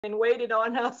and waited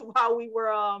on us while we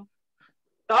were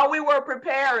thought we were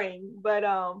preparing, but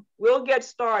we'll get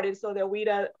started so that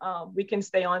we can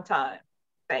stay on time.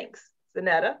 Thanks,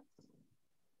 Zanetta.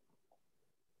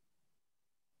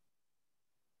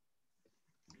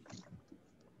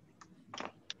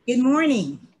 Good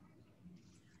morning,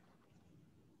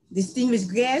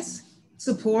 distinguished guests,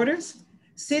 supporters,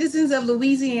 citizens of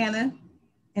Louisiana,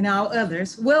 and all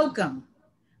others. Welcome.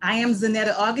 I am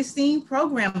Zanetta Augustine,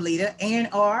 Program Leader,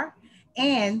 A&R,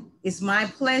 and it's my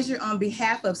pleasure on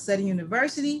behalf of Southern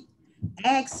University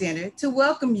Ag Center to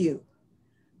welcome you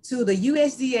to the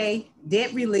USDA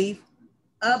Debt Relief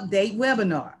Update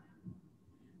webinar.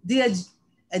 The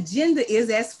agenda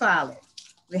is as follows.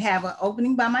 We have an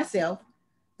opening by myself,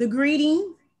 the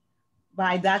greeting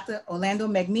by Dr. Orlando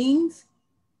McMeans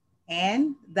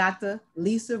and Dr.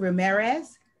 Lisa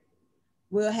Ramirez.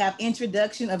 We'll have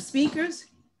introduction of speakers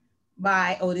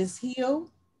by Otis Hill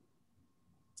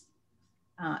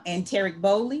and Tarek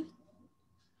Bowley.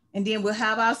 And then we'll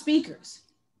have our speakers,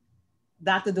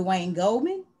 Dr. Dwayne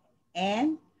Goldman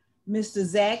and Mr.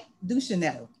 Zach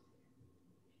Duchanel.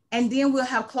 And then we'll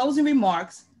have closing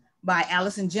remarks by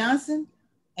Allison Johnson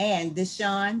and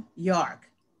Deshaun Yark.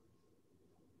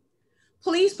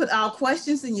 Please put all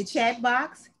questions in your chat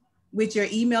box with your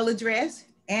email address,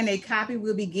 and a copy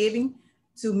will be given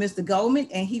to Mr. Goldman,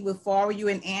 and he will forward you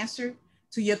an answer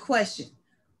to your question.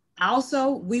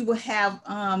 Also, we will have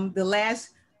the last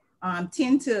about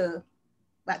 10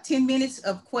 minutes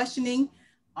of questioning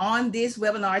on this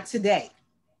webinar today.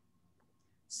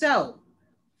 So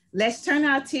let's turn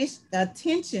our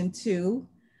attention to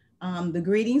the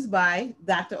greetings by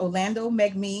Dr. Orlando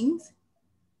McMeans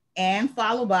and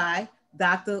followed by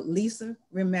Dr. Lisa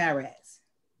Ramirez.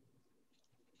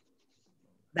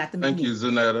 Dr. McMeans. Thank you,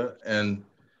 Zanetta, and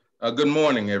good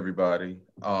morning, everybody.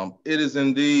 It is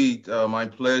indeed my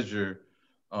pleasure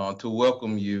to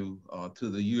welcome you to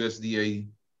the USDA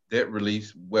Debt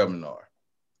Relief webinar.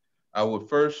 I would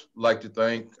first like to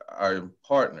thank our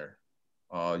partner,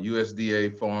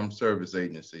 USDA Farm Service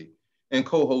Agency, in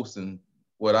co-hosting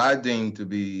what I deem to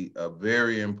be a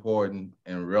very important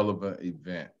and relevant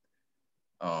event.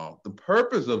 The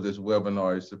purpose of this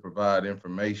webinar is to provide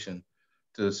information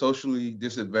to socially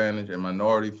disadvantaged and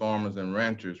minority farmers and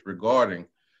ranchers regarding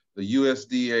the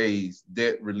USDA's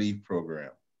debt relief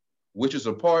program, which is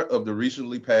a part of the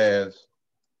recently passed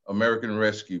American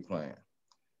Rescue Plan.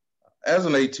 As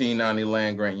an 1890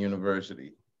 land-grant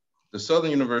university, the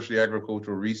Southern University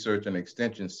Agricultural Research and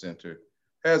Extension Center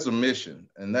has a mission,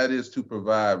 and that is to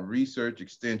provide research,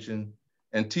 extension,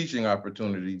 and teaching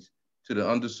opportunities to the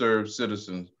underserved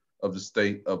citizens of the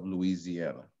state of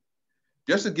Louisiana.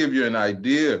 Just to give you an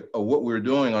idea of what we're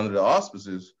doing under the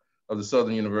auspices of the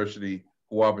Southern University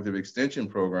Cooperative Extension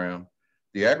Program,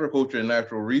 the Agriculture and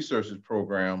Natural Resources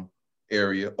Program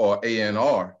area, or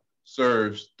ANR,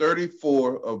 serves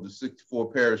 34 of the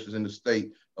 64 parishes in the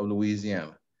state of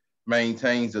Louisiana,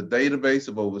 maintains a database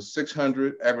of over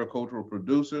 600 agricultural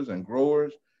producers and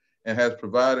growers, and has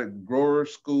provided grower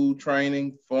school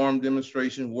training, farm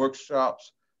demonstration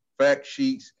workshops, fact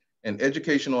sheets, and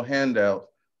educational handouts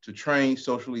to train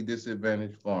socially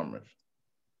disadvantaged farmers.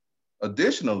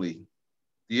 Additionally,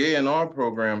 the ANR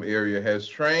program area has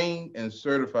trained and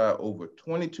certified over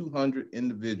 2,200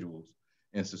 individuals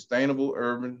in sustainable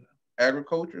urban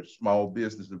agriculture, small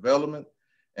business development,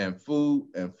 and food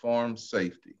and farm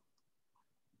safety.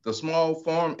 The Small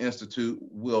Farm Institute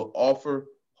will offer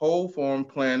whole farm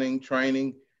planning,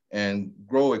 training, and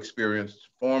grow experience to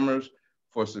farmers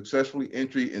for successfully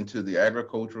entry into the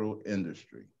agricultural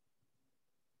industry.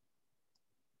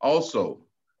 Also,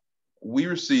 we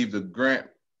received a grant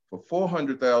for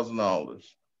 $400,000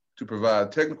 to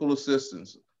provide technical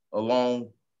assistance along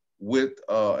with,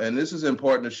 and this is in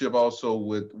partnership also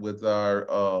with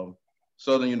our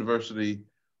Southern University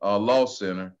Law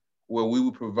Center, where we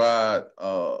will provide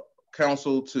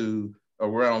counsel to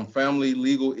around family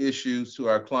legal issues to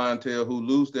our clientele who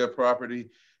lose their property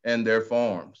and their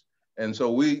farms. And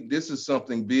so this is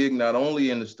something big, not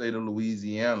only in the state of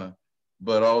Louisiana,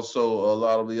 but also a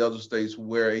lot of the other states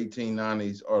where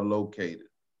 1890s are located.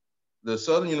 The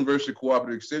Southern University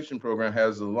Cooperative Extension Program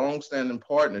has a longstanding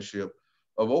partnership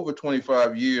of over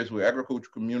 25 years with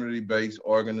agricultural community-based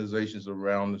organizations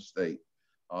around the state.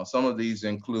 Some of these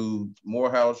include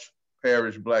Morehouse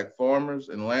Parish Black Farmers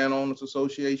and Landowners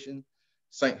Association,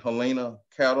 St. Helena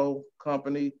Cattle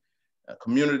Company,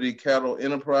 Community Cattle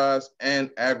Enterprise, and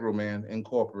Agroman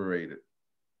Incorporated.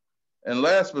 And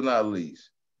last but not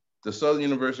least, the Southern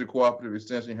University Cooperative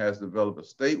Extension has developed a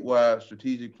statewide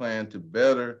strategic plan to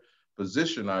better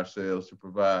position ourselves to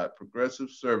provide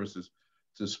progressive services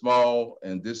to small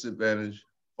and disadvantaged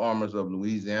Farmers of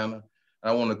Louisiana.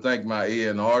 I want to thank my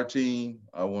A&R team.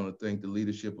 I want to thank the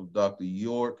leadership of Dr.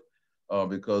 York,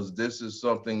 because this is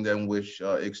something in which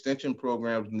extension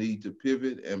programs need to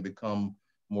pivot and become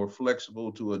more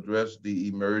flexible to address the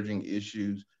emerging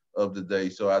issues of the day.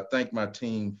 So I thank my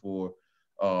team for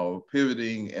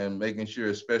pivoting and making sure,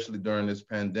 especially during this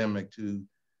pandemic, to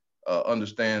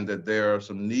understand that there are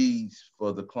some needs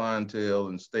for the clientele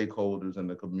and stakeholders and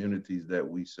the communities that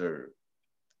we serve.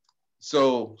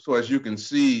 So as you can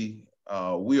see,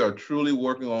 we are truly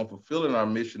working on fulfilling our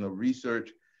mission of research,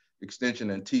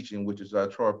 extension, and teaching, which is our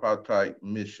tripartite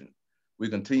mission. We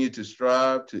continue to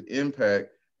strive to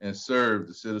impact and serve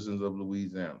the citizens of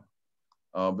Louisiana.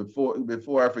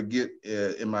 Before I forget,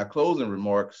 in my closing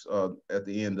remarks at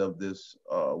the end of this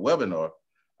webinar,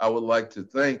 I would like to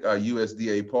thank our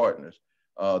USDA partners,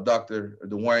 Dr.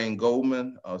 Dwayne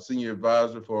Goldman, Senior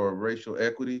Advisor for Racial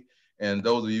Equity, and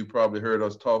those of you probably heard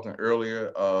us talking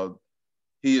earlier,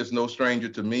 he is no stranger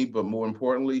to me, but more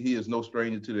importantly, he is no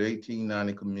stranger to the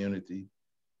 1890 community.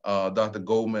 Dr.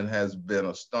 Goldman has been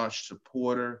a staunch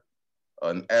supporter,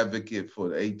 an advocate for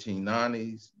the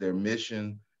 1890s, their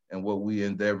mission, and what we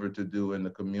endeavor to do in the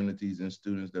communities and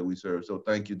students that we serve. So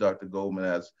thank you, Dr.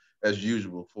 Goldman, as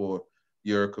usual, for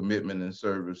your commitment and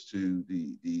service to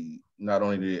the not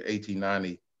only the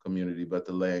 1890 community, but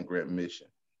the land grant mission.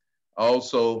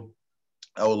 Also,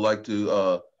 I would like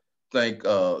to thank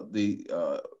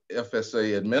the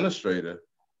FSA administrator,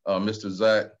 Mr.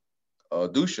 Zach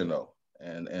Ducheneau.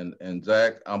 And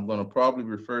Zach, I'm going to probably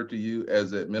refer to you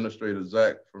as Administrator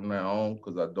Zach from now on,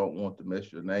 because I don't want to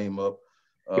mess your name up.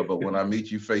 But when I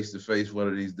meet you face to face one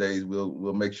of these days,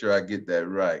 we'll make sure I get that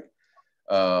right.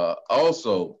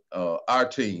 Also, our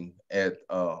team at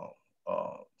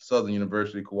Southern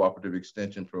University Cooperative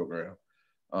Extension Program,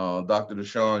 Dr.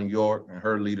 Deshawn York and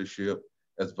her leadership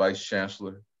as Vice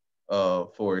Chancellor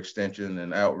for Extension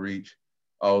and Outreach.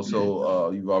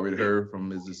 Also, you've already heard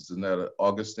from Mrs. Zanetta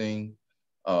Augustine,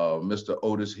 Mr.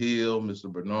 Otis Hill,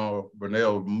 Mr.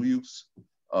 Bernell Muse,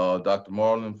 Dr.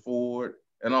 Marlon Ford,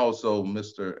 and also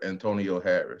Mr. Antonio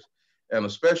Harris. And a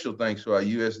special thanks to our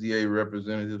USDA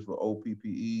representative for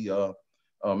OPPE,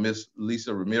 Ms.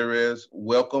 Lisa Ramirez.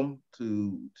 Welcome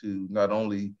to not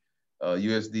only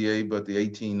USDA, but the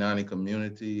 1890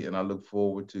 community. And I look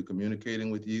forward to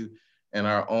communicating with you, and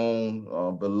our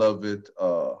own beloved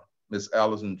Ms.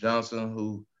 Allison Johnson,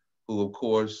 who of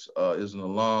course is an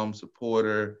alum,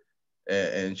 supporter,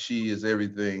 and she is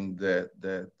everything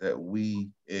that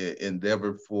we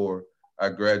endeavor for our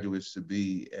graduates to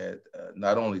be at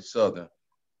not only Southern,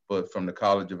 but from the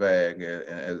College of Ag,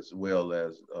 and as well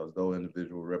as those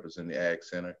individuals representing the Ag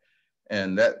Center.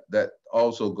 And that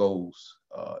also goes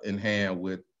in hand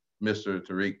with Mr.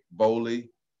 Tariq Bowley,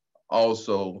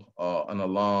 also an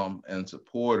alum and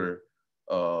supporter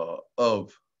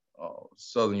of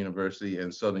Southern University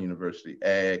and Southern University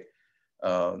Ag.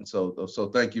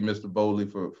 So thank you, Mr. Bowley,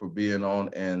 for being on.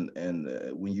 And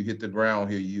when you hit the ground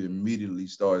here, you immediately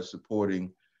started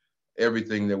supporting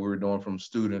everything that we were doing, from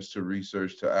students to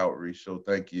research to outreach. So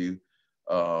thank you.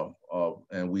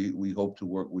 And we hope to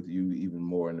work with you even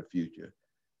more in the future.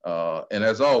 And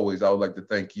as always, I would like to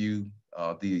thank you,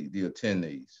 the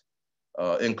attendees.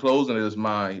 In closing, it is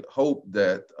my hope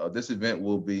that this event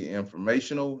will be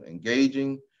informational,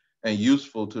 engaging, and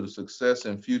useful to the success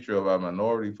and future of our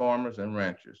minority farmers and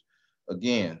ranchers.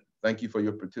 Again, thank you for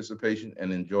your participation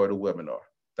and enjoy the webinar.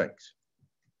 Thanks.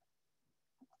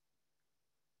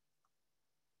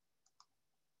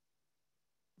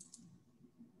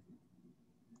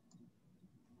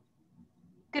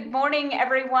 Good morning,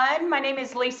 everyone. My name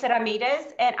is Lisa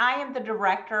Ramirez, and I am the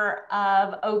Director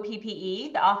of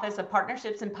OPPE, the Office of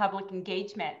Partnerships and Public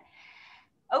Engagement.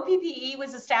 OPPE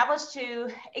was established to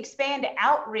expand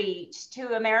outreach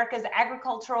to America's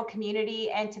agricultural community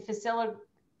and to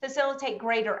facilitate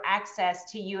greater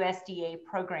access to USDA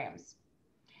programs.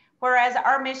 Whereas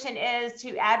our mission is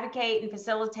to advocate and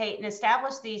facilitate and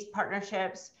establish these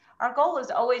partnerships, our goal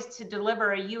is always to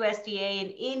deliver a USDA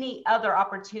and any other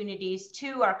opportunities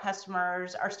to our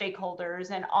customers, our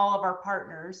stakeholders, and all of our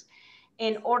partners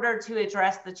in order to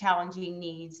address the challenging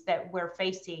needs that we're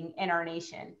facing in our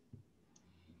nation.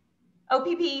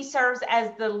 OPPE serves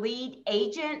as the lead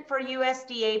agent for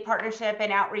USDA partnership and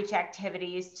outreach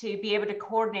activities to be able to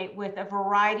coordinate with a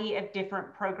variety of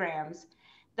different programs.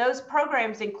 Those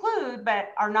programs include, but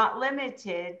are not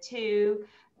limited to,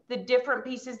 the different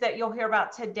pieces that you'll hear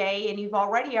about today and you've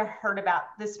already heard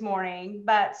about this morning,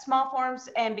 but small farms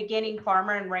and beginning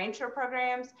farmer and rancher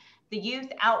programs, the youth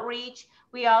outreach.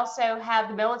 We also have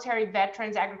the military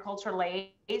veterans agriculture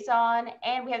liaison,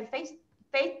 and we have the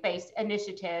faith-based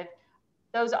initiative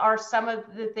those are some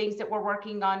of the things that we're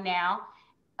working on now.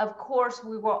 Of course,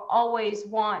 we will always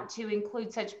want to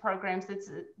include such programs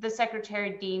that the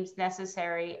Secretary deems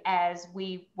necessary as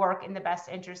we work in the best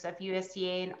interest of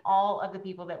USDA and all of the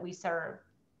people that we serve.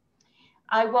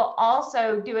 I will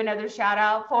also do another shout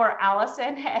out for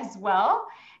Allison as well.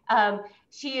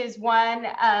 She is one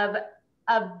of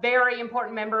a very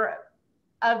important member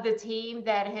of the team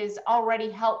that has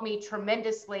already helped me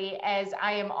tremendously as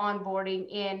I am onboarding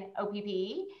in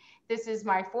OPPE. This is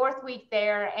my 4th week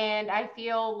there, and I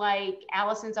feel like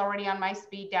Allison's already on my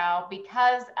speed dial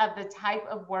because of the type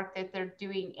of work that they're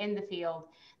doing in the field.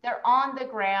 They're on the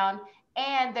ground,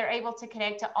 and they're able to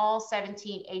connect to all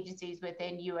 17 agencies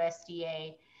within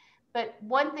USDA. But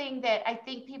one thing that I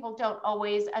think people don't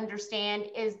always understand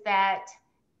is that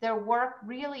their work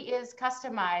really is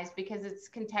customized because it's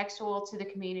contextual to the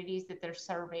communities that they're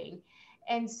serving.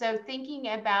 And so thinking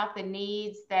about the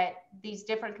needs that these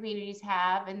different communities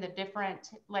have, and the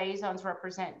different liaisons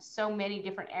represent so many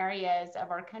different areas of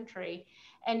our country,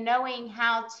 and knowing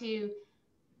how to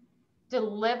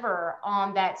deliver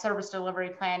on that service delivery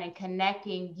plan and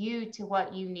connecting you to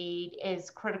what you need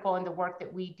is critical in the work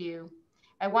that we do.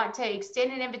 I want to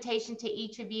extend an invitation to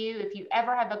each of you. If you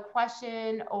ever have a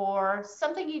question or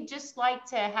something you'd just like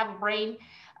to have a brain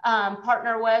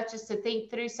partner with, just to think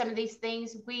through some of these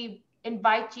things, we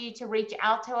invite you to reach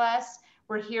out to us.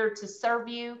 We're here to serve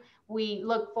you. We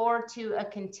look forward to a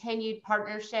continued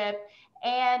partnership,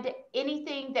 and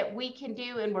anything that we can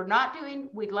do and we're not doing,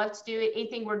 we'd love to do it.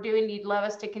 Anything we're doing, you'd love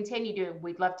us to continue doing,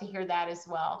 we'd love to hear that as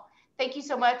well. Thank you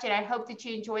so much, and I hope that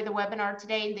you enjoy the webinar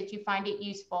today and that you find it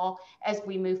useful as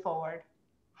we move forward.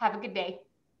 Have a good day.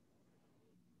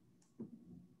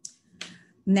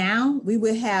 Now we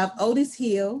will have Otis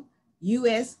Hill,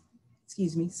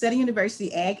 Southern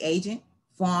University Ag Agent,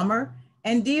 farmer,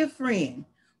 and dear friend,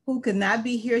 who could not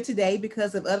be here today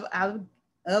because of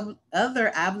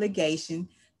other obligation,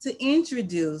 to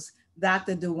introduce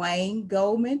Dr. Dwayne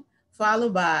Goldman,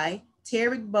 followed by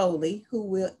Tarek Bowley, who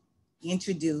will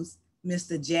introduce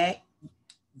Mr. Zach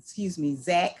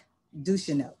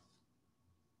Ducheneau.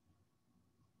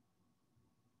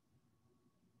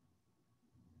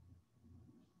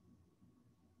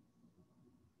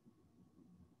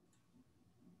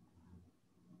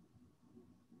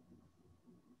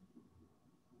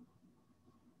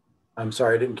 I'm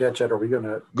sorry, I didn't catch that. Are we going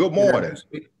to? Good morning.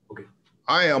 Okay.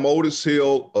 I am Otis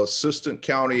Hill, Assistant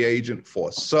County Agent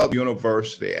for Southern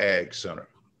University Ag Center.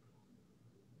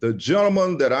 The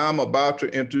gentleman that I'm about to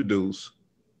introduce,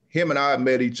 him and I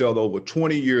met each other over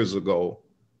 20 years ago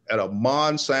at a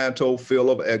Monsanto Field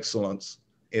of Excellence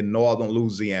in northern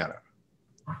Louisiana.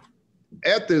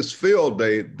 At this field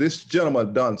day, this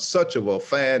gentleman done such of a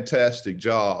fantastic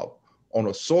job on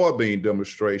a soybean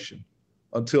demonstration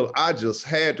until I just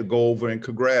had to go over and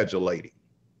congratulate him.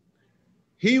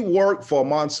 He worked for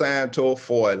Monsanto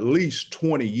for at least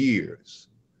 20 years.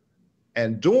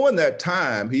 And during that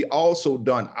time, he also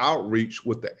done outreach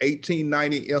with the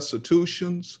 1890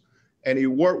 institutions, and he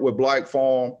worked with Black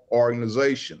farm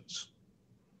organizations.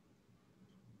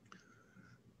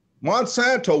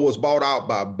 Monsanto was bought out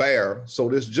by Bayer, so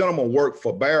this gentleman worked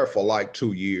for Bayer for like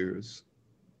 2 years.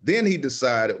 Then he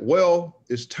decided, well,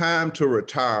 it's time to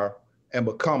retire and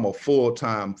become a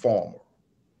full-time farmer.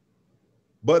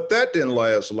 But that didn't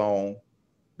last long,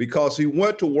 because he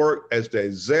went to work as the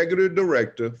executive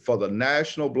director for the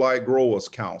National Black Growers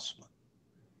Council.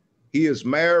 He is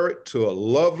married to a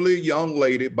lovely young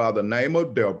lady by the name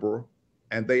of Deborah,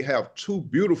 and they have 2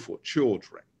 beautiful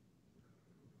children.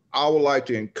 I would like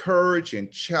to encourage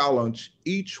and challenge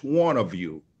each one of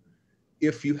you.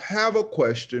 If you have a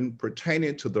question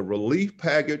pertaining to the relief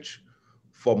package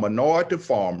for minority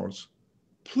farmers,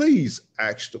 please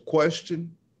ask the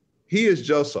question. He is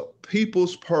just a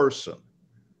people's person,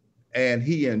 and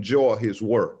he enjoys his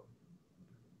work.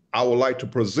 I would like to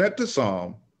present to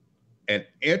some and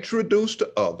introduce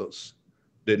to others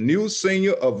the new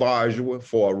Senior Advisor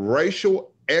for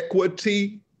Racial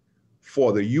Equity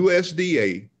for the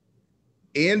USDA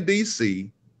in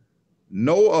DC,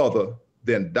 no other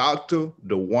than Dr.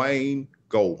 Dwayne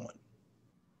Goldman.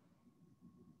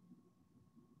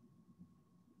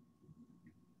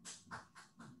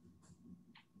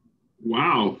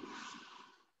 Wow.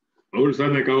 Otis,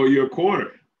 I think I owe you a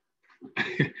quarter.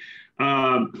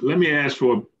 Let me ask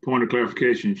for a point of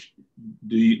clarification.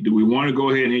 Do we want to go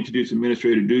ahead and introduce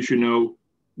Administrator Ducheneau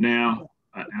now?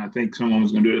 I think someone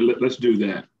was going to do it. Let's do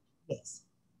that. Yes.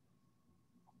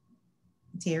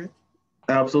 Tarek?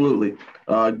 Absolutely.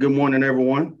 Good morning,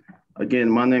 everyone. Again,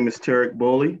 my name is Tarek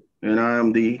Bowley, and I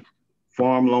am the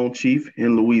Farm Loan Chief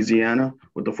in Louisiana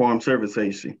with the Farm Service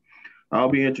Agency. I'll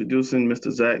be introducing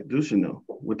Mr. Zach Ducheneau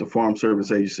with the Farm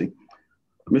Service Agency.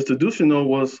 Mr. Ducheneau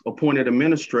was appointed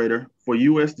administrator for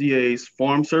USDA's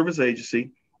Farm Service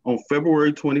Agency on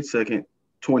February 22nd,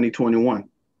 2021.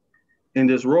 In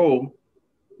this role,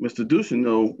 Mr.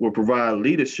 Ducheneau will provide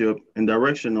leadership and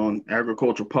direction on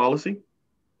agricultural policy,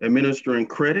 administering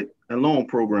credit and loan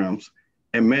programs,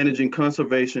 and managing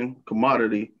conservation,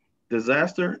 commodity,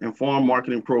 disaster, and farm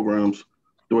marketing programs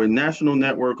through a national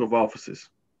network of offices.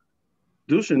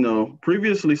 Ducheneau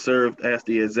previously served as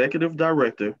the executive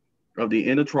director of the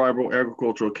Intertribal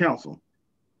Agricultural Council,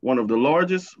 one of the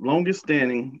largest,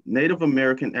 longest-standing Native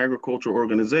American agricultural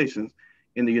organizations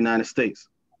in the United States.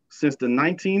 Since the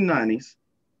 1990s,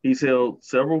 he's held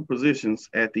several positions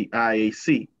at the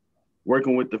IAC,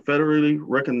 working with the federally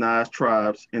recognized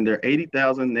tribes and their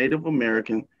 80,000 Native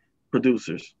American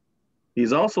producers.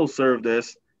 He's also served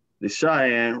as the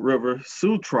Cheyenne River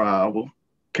Sioux Tribal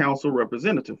Council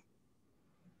representative.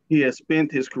 He has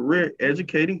spent his career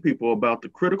educating people about the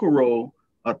critical role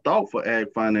of thoughtful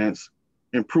ag finance,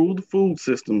 improved food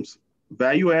systems,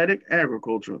 value-added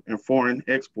agriculture, and foreign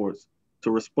exports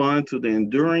to respond to the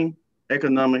enduring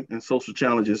economic and social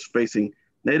challenges facing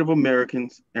Native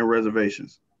Americans and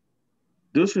reservations.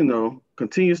 Ducheneau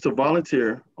continues to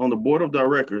volunteer on the board of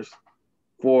directors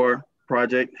for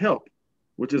Project Help,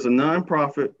 which is a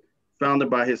nonprofit founded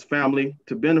by his family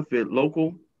to benefit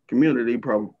local community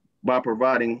by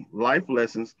providing life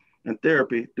lessons and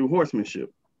therapy through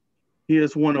horsemanship. He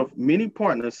is one of many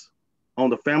partners on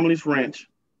the family's ranch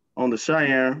on the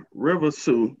Cheyenne River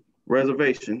Sioux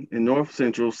Reservation in north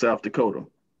central South Dakota.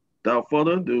 Without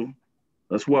further ado,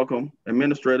 let's welcome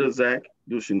Administrator Zach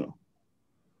Ducheneau.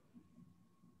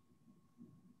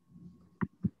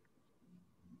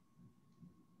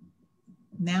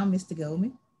 Now, Mr.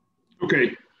 Goldman.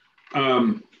 Okay.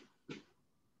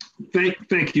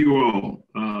 Thank you all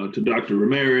to Dr.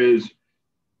 Ramirez,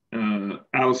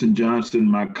 Allison Johnson,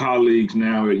 my colleagues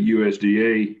now at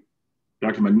USDA.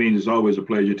 Dr. McMeans, it's always a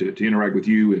pleasure to interact with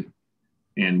you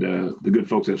and the good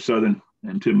folks at Southern,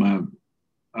 and to my,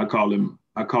 I call him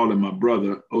my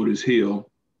brother, Otis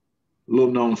Hill. A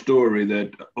little known story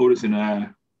that Otis and I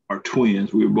are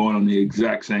twins. We were born on the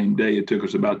exact same day. It took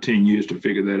us about 10 years to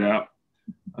figure that out,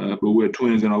 but we're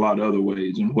twins in a lot of other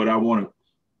ways. And what I want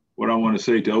to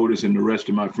say to Otis and the rest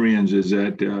of my friends is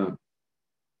that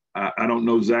I don't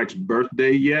know Zach's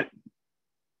birthday yet,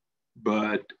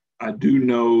 but I do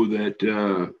know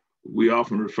that we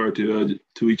often refer to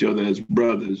each other as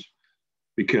brothers,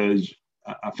 because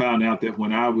I found out that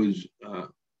when I was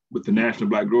with the National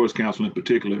Black Growers Council in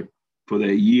particular for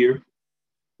that year,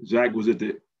 Zach was at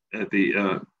the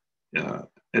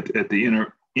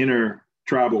inner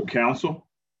tribal council,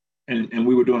 and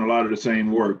we were doing a lot of the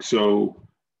same work. So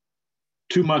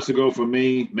 2 months ago for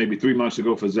me, maybe 3 months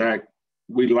ago for Zach,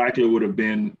 we likely would have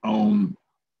been on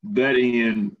that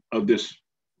end of this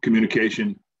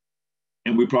communication,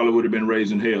 and we probably would have been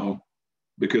raising hell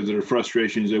because of the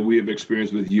frustrations that we have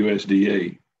experienced with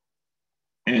USDA.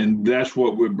 And that's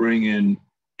what we're bringing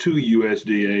to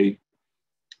USDA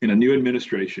in a new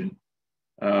administration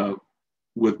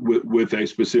with a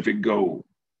specific goal.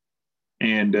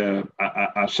 And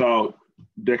I saw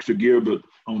Dexter Gilbert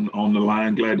on the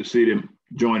line, glad to see them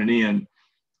joining in.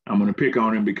 I'm going to pick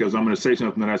on him because I'm going to say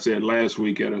something that I said last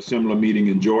week at a similar meeting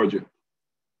in Georgia.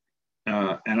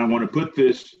 And I want to put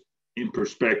this in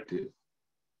perspective.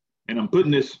 And I'm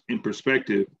putting this in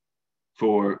perspective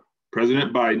for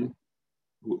President Biden,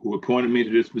 who appointed me to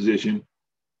this position,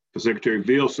 for Secretary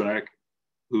Vilsack,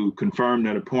 who confirmed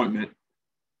that appointment,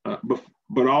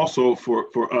 but also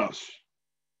for us.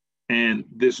 And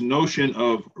this notion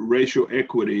of racial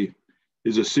equity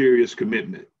is a serious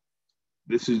commitment.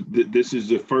 This is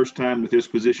the first time that this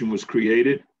position was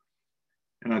created.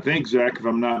 And I think, Zach, if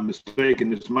I'm not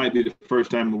mistaken, this might be the first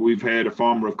time that we've had a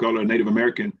farmer of color, a Native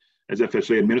American, as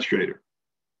FSA administrator.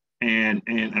 And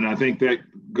I think that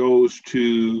goes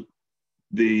to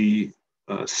the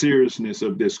seriousness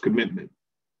of this commitment.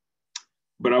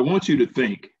 But I want you to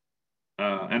think,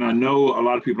 and I know a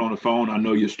lot of people on the phone, I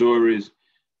know your stories,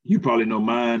 you probably know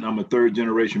mine. I'm a third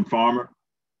generation farmer.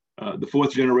 The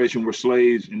fourth generation were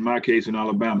slaves, in my case, in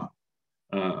Alabama.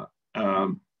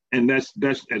 And that's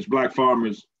as Black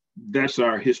farmers, that's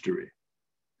our history.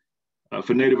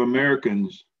 For Native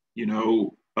Americans, you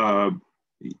know,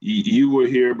 you were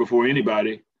here before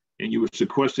anybody, and you were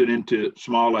sequestered into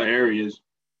smaller areas,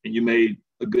 and you made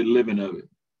a good living of it.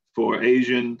 For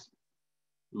Asians,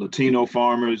 Latino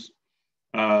farmers,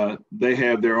 they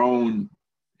have their own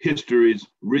histories,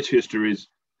 rich histories.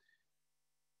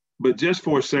 But just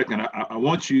for a second, I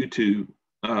want you to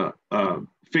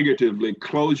figuratively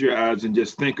close your eyes and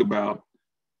just think about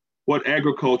what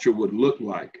agriculture would look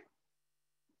like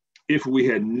if we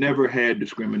had never had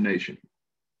discrimination.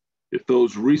 If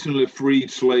those recently freed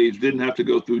slaves didn't have to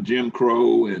go through Jim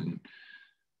Crow and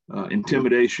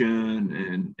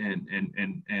intimidation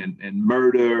and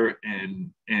murder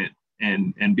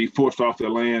and be forced off their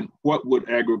land, what would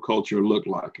agriculture look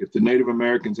like? If the Native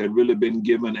Americans had really been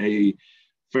given a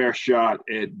fair shot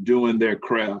at doing their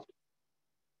craft,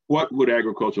 what would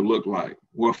agriculture look like?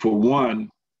 Well, for one,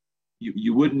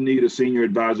 you wouldn't need a senior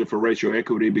advisor for racial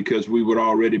equity because we would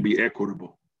already be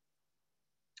equitable.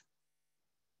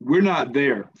 We're not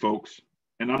there, folks,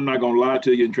 and I'm not going to lie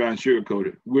to you and try and sugarcoat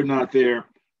it. We're not there,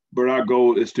 but our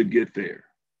goal is to get there.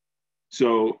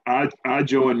 So I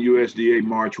joined USDA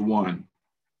March 1,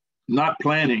 not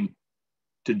planning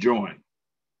to join.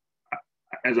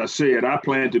 As I said, I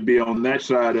plan to be on that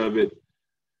side of it,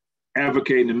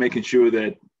 advocating and making sure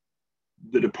that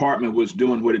the department was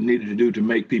doing what it needed to do to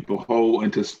make people whole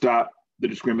and to stop the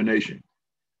discrimination.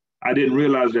 I didn't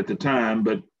realize it at the time,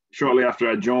 but shortly after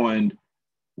I joined,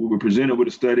 we were presented with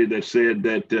a study that said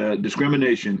that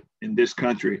discrimination in this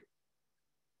country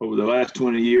over the last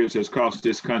 20 years has cost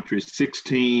this country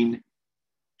 $16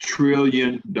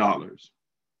 trillion.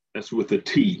 That's with a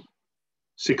T.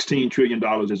 $16 trillion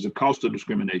is the cost of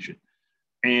discrimination.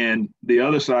 And the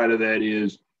other side of that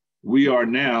is we're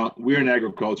in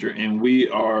agriculture and we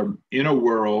are in a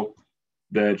world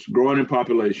that's growing in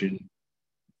population.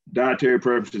 Dietary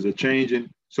preferences are changing.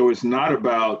 So it's not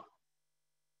about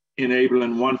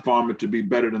enabling one farmer to be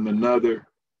better than another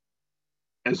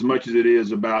as much as it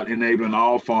is about enabling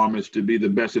all farmers to be the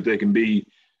best that they can be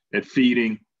at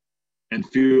feeding and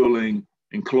fueling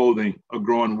and clothing a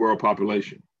growing world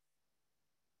population.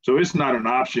 So it's not an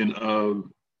option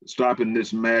of stopping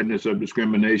this madness of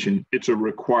discrimination. It's a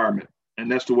requirement.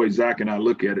 And that's the way Zach and I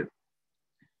look at it.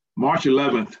 March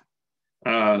 11th,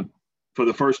 for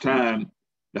the first time,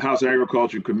 the House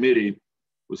Agriculture Committee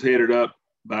was headed up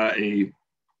by a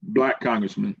Black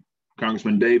congressman,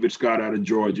 Congressman David Scott out of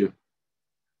Georgia.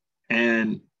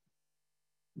 And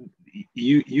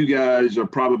you guys are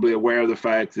probably aware of the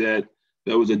fact that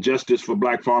there was a Justice for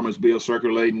Black Farmers bill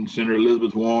circulating. Senator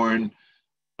Elizabeth Warren,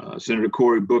 Senator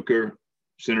Cory Booker,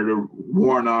 Senator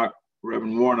Warnock,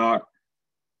 Reverend Warnock,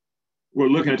 were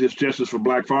looking at this Justice for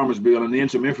Black Farmers bill, and then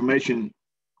some information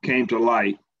came to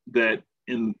light that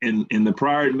in the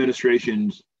prior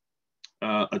administration's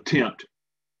attempt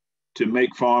to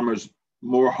make farmers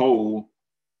more whole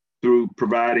through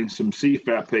providing some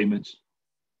CFAP payments,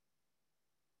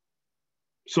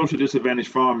 social disadvantaged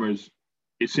farmers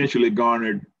essentially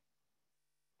garnered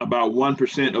about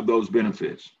 1% of those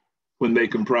benefits when they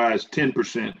comprise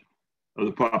 10% of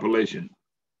the population.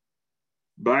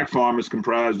 Black farmers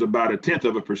comprised about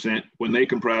 1/10% when they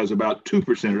comprise about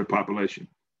 2% of the population.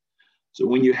 So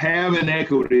when you have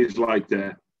inequities like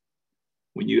that,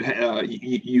 when you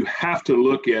have to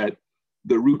look at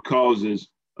the root causes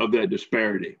of that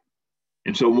disparity.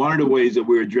 And so one of the ways that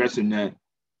we're addressing that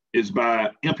is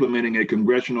by implementing a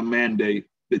congressional mandate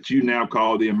that you now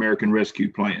call the American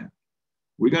Rescue Plan.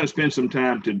 We're going to spend some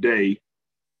time today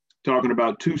talking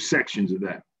about two sections of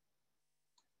that.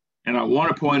 And I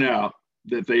want to point out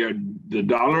that the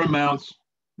dollar amounts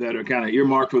that are kind of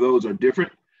earmarked for those are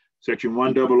different. Section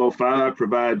 1005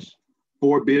 provides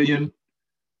 $4 billion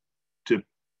to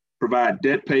provide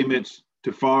debt payments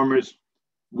to farmers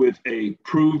with a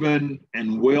proven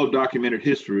and well-documented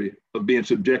history of being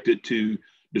subjected to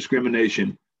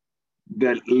discrimination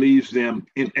that leaves them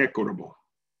inequitable.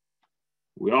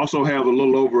 We also have a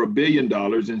little over $1 billion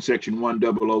in Section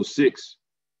 1006.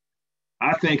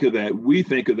 We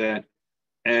think of that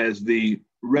as the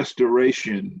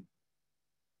restoration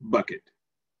bucket.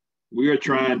 We are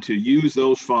trying to use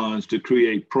those funds to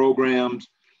create programs,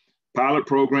 pilot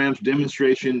programs,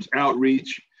 demonstrations,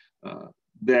 outreach,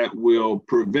 that will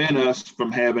prevent us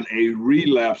from having a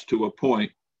relapse to a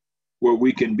point where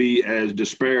we can be as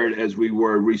disparate as we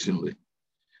were recently.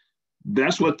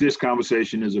 That's what this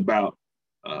conversation is about.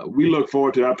 We look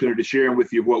forward to the opportunity to share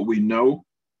with you what we know.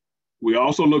 We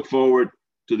also look forward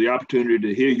to the opportunity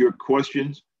to hear your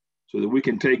questions so that we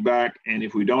can take back, and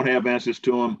if we don't have answers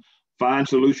to them, find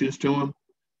solutions to them.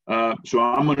 So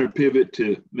I'm going to pivot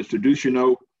to Mr.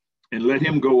 Ducheneaux and let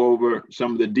him go over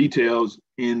some of the details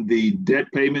in the debt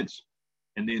payments,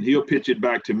 and then he'll pitch it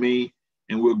back to me,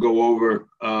 and we'll go over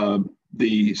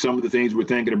some of the things we're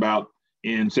thinking about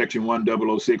in Section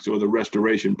 1006 or the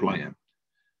restoration plan.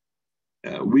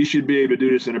 We should be able to do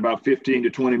this in about 15 to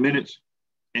 20 minutes,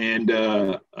 and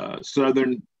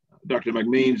Southern, Dr.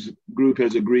 McMean's group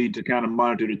has agreed to kind of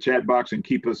monitor the chat box and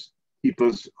keep us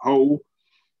whole.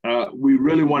 we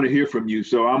really want to hear from you.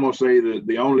 So I'm going to say that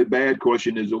the only bad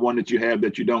question is the one that you have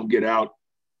that you don't get out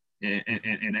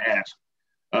and ask.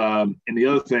 And the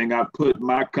other thing, I put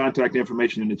my contact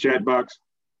information in the chat box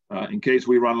in case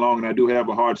we run long, and I do have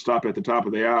a hard stop at the top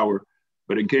of the hour.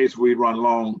 But in case we run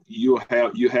long, you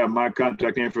have my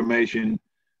contact information.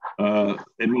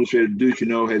 Administrator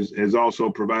Ducheneau has also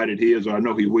provided his, or I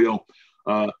know he will.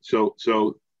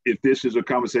 So if this is a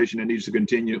conversation that needs to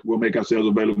continue, we'll make ourselves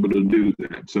available to do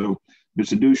that. So,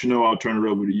 Mr. Ducheneau, I'll turn it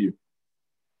over to you.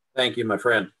 Thank you, my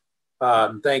friend.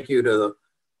 Thank you to the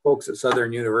folks at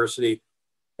Southern University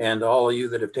and all of you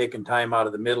that have taken time out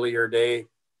of the middle of your day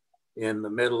in the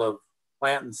middle of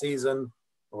planting season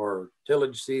or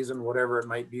tillage season, whatever it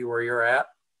might be where you're at,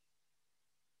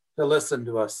 to listen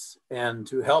to us and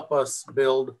to help us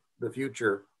build the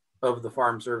future of the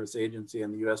Farm Service Agency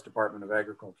and the U.S. Department of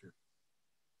Agriculture.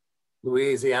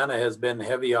 Louisiana has been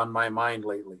heavy on my mind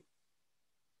lately.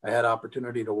 I had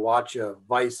opportunity to watch a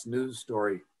Vice news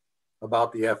story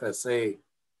about the FSA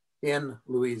in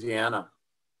Louisiana.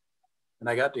 And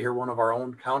I got to hear one of our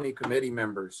own county committee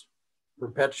members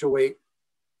perpetuate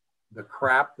the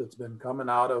crap that's been coming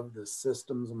out of the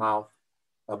system's mouth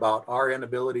about our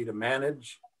inability to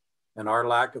manage and our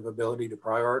lack of ability to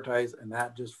prioritize. And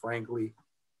that just frankly,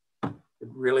 it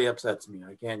really upsets me.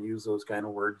 I can't use those kind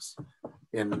of words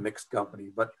in a mixed company,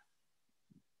 but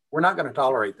we're not going to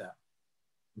tolerate that.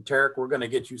 And Tarek, we're going to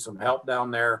get you some help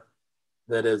down there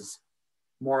that is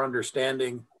more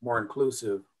understanding, more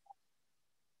inclusive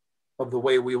of the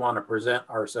way we want to present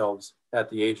ourselves at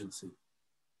the agency.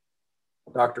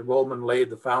 Dr. Goldman laid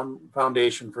the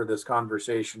foundation for this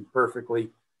conversation perfectly,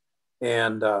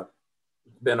 and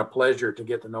it's been a pleasure to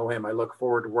get to know him. I look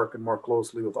forward to working more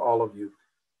closely with all of you.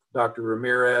 Dr.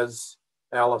 Ramirez,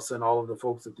 Allison, all of the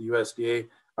folks at the USDA.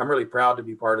 I'm really proud to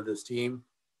be part of this team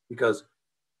because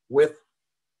with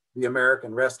the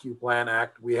American Rescue Plan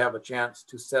Act, we have a chance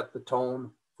to set the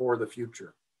tone for the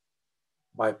future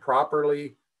by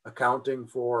properly accounting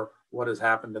for what has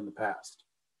happened in the past.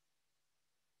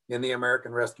 In the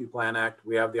American Rescue Plan Act,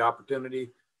 we have the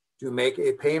opportunity to make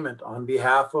a payment on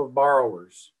behalf of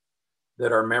borrowers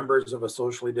that are members of a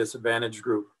socially disadvantaged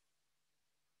group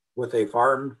with a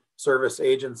Farm Service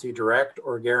Agency direct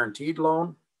or guaranteed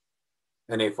loan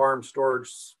and a farm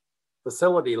storage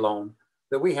facility loan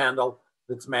that we handle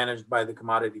that's managed by the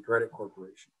Commodity Credit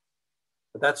Corporation.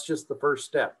 But that's just the first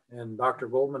step. And Dr.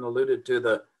 Goldman alluded to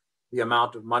the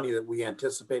amount of money that we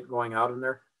anticipate going out in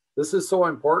there. This is so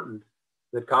important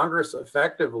that Congress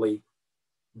effectively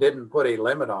didn't put a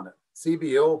limit on it.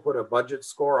 CBO put a budget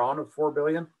score on of $4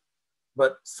 billion,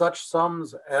 but such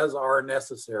sums as are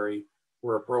necessary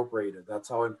were appropriated. That's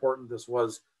how important this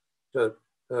was to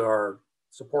our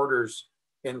supporters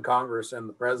in Congress and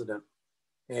the president.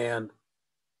 And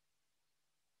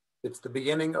it's the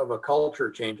beginning of a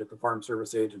culture change at the Farm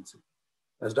Service Agency.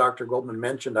 As Dr. Goldman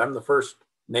mentioned, I'm the first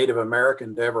Native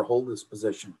American to ever hold this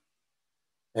position.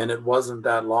 And it wasn't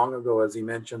that long ago, as he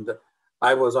mentioned, that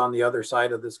I was on the other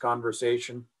side of this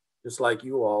conversation, just like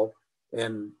you all,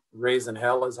 and raising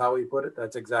hell is how he put it.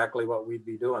 That's exactly what we'd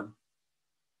be doing.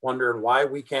 Wondering why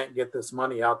we can't get this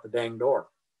money out the dang door.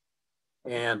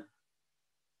 And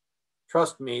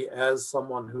trust me, as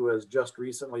someone who has just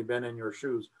recently been in your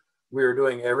shoes, we are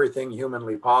doing everything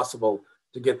humanly possible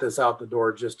to get this out the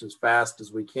door just as fast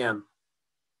as we can,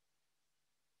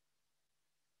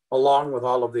 along with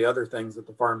all of the other things that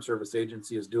the Farm Service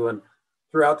Agency is doing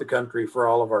throughout the country for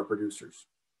all of our producers.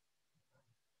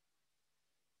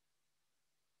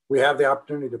 We have the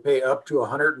opportunity to pay up to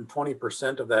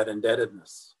 120% of that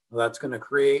indebtedness. That's going to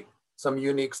create some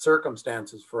unique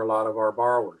circumstances for a lot of our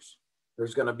borrowers.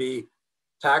 There's going to be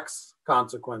tax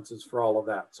consequences for all of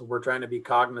that. So we're trying to be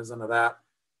cognizant of that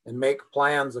and make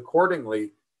plans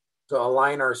accordingly to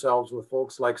align ourselves with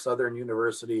folks like Southern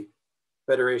University,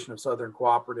 Federation of Southern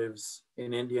Cooperatives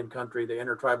in Indian Country, the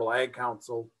Intertribal Ag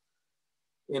Council,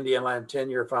 Indian Land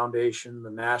Tenure Foundation, the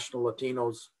National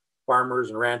Latinos Farmers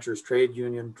and Ranchers Trade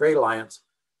Union, Trade Alliance,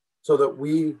 so that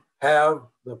we have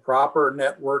the proper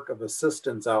network of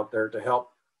assistance out there to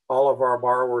help all of our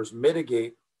borrowers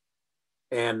mitigate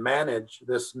and manage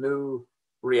this new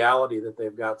reality that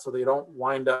they've got so they don't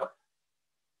wind up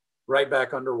right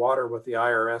back underwater with the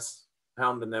IRS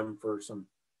hounding them for some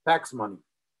tax money.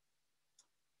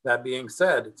 That being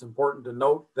said, it's important to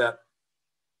note that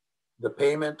the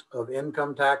payment of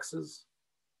income taxes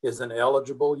is an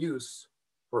eligible use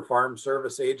for Farm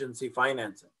Service Agency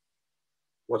financing.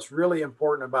 What's really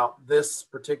important about this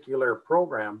particular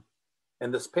program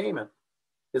and this payment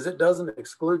is it doesn't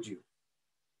exclude you.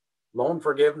 Loan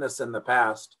forgiveness in the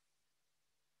past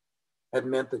had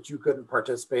meant that you couldn't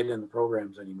participate in the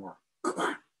programs anymore.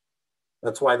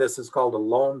 That's why this is called a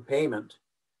loan payment.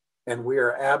 And we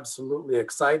are absolutely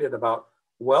excited about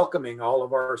welcoming all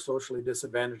of our socially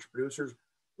disadvantaged producers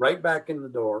right back in the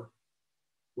door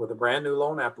with a brand new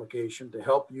loan application to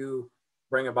help you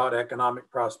bring about economic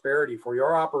prosperity for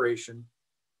your operation,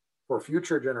 for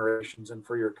future generations, and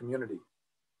for your community.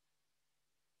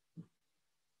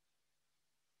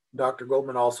 Dr.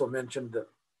 Goldman also mentioned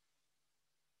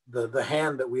that the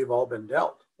hand that we've all been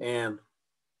dealt. And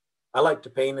I like to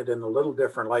paint it in a little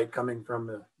different light coming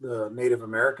from the Native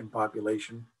American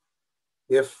population.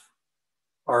 If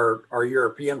our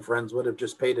European friends would have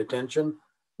just paid attention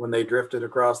when they drifted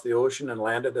across the ocean and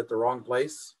landed at the wrong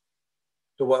place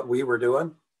to what we were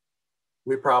doing,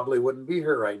 we probably wouldn't be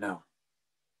here right now.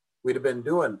 We'd have been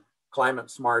doing climate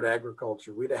smart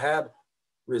agriculture. We'd have had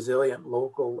resilient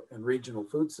local and regional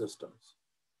food systems.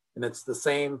 And it's the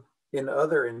same in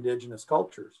other indigenous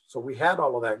cultures. So we had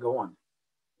all of that going.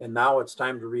 And now it's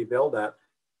time to rebuild that.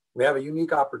 We have a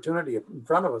unique opportunity in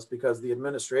front of us because the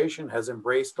administration has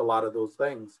embraced a lot of those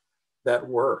things that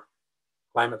were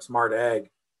climate smart ag,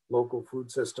 local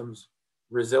food systems,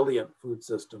 resilient food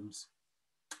systems,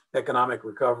 economic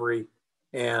recovery,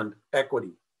 and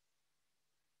equity.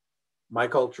 My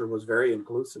culture was very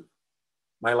inclusive.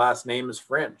 My last name is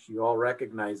French. You all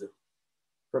recognize it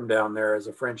from down there as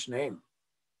a French name.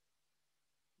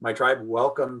 My tribe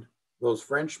welcomed those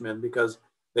Frenchmen because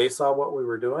they saw what we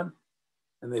were doing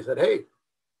and they said, hey,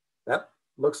 that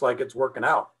looks like it's working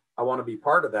out. I want to be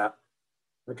part of that.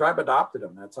 The tribe adopted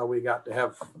them. That's how we got to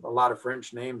have a lot of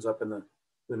French names up in the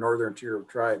northern tier of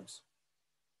tribes.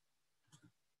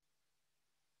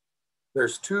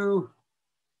 There's two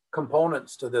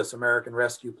components to this American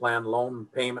Rescue Plan loan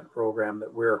payment program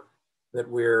that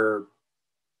we're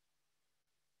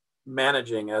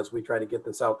managing as we try to get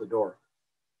this out the door.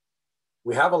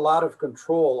 We have a lot of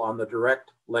control on the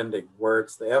direct lending, where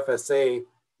it's the FSA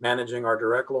managing our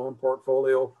direct loan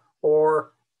portfolio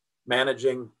or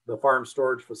managing the farm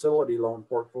storage facility loan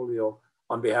portfolio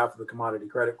on behalf of the Commodity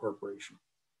Credit Corporation.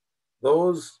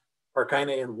 Those are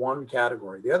kind of in one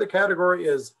category. The other category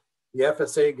is the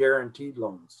FSA guaranteed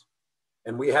loans.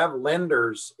 And we have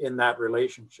lenders in that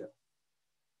relationship.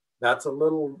 That's a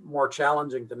little more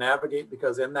challenging to navigate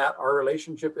because in that our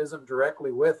relationship isn't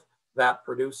directly with that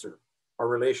producer. Our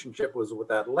relationship was with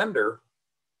that lender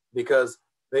because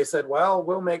they said, well,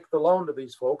 we'll make the loan to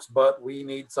these folks, but we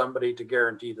need somebody to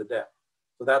guarantee the debt.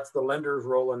 So that's the lender's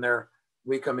role in there.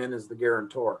 We come in as the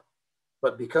guarantor.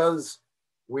 But because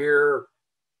we're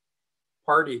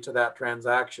party to that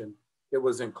transaction, it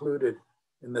was included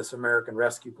in this American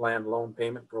Rescue Plan loan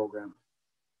payment program.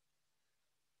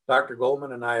 Dr.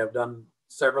 Goldman and I have done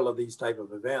several of these type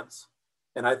of events.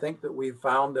 And I think that we've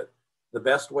found that the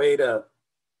best way to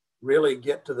really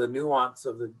get to the nuance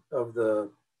of the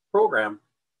program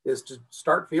is to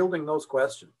start fielding those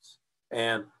questions.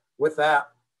 And with that,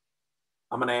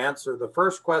 I'm going to answer the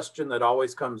first question that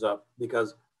always comes up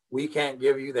because we can't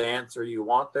give you the answer you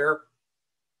want there,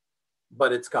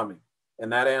 but it's coming.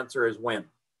 And that answer is when.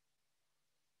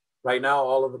 Right now,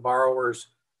 all of the borrowers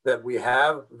that we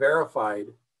have verified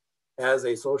as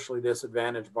a socially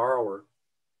disadvantaged borrower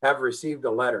have received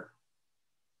a letter,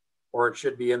 or it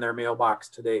should be in their mailbox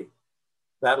today.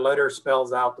 That letter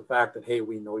spells out the fact that, hey,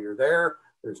 we know you're there.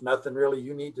 There's nothing really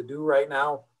you need to do right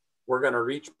now. We're going to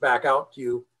reach back out to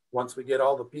you once we get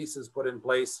all the pieces put in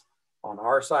place on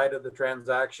our side of the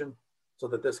transaction so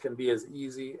that this can be as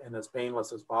easy and as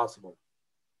painless as possible.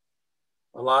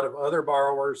 A lot of other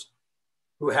borrowers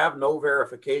who have no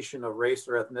verification of race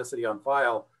or ethnicity on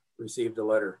file received a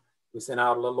letter. We sent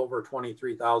out a little over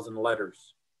 23,000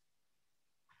 letters.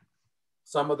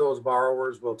 Some of those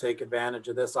borrowers will take advantage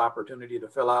of this opportunity to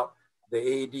fill out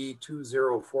the AD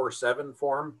 2047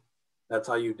 form. That's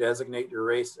how you designate your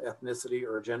race, ethnicity,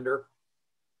 or gender.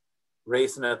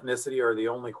 Race and ethnicity are the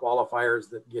only qualifiers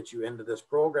that get you into this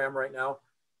program right now,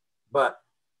 but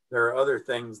there are other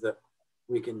things that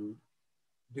we can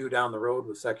do down the road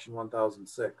with Section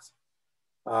 1006.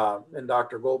 And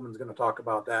Dr. Goldman's going to talk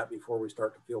about that before we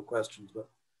start to field questions. But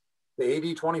the AD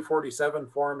 2047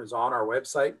 form is on our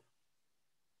website.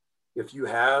 If you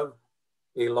have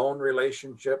a loan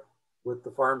relationship with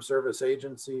the Farm Service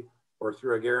Agency or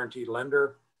through a guaranteed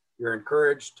lender, you're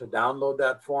encouraged to download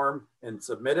that form and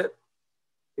submit it.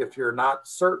 If you're not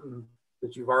certain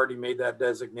that you've already made that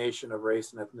designation of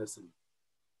race and ethnicity.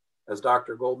 As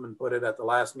Dr. Goldman put it at the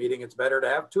last meeting, it's better to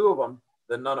have two of them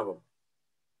than none of them.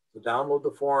 So download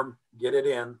the form, get it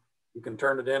in. You can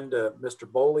turn it in to Mr.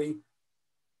 Boley,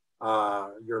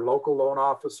 your local loan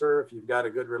officer, if you've got a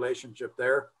good relationship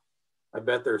there. I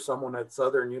bet there's someone at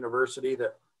Southern University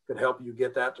that could help you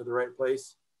get that to the right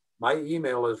place. My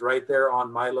email is right there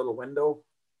on my little window.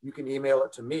 You can email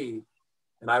it to me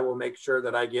and I will make sure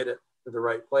that I get it to the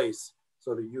right place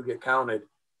so that you get counted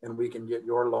and we can get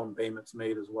your loan payments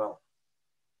made as well.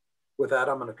 With that,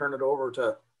 I'm going to turn it over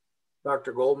to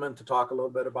Dr. Goldman to talk a little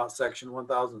bit about Section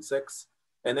 1006,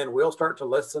 and then we'll start to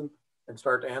listen and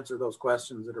start to answer those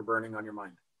questions that are burning on your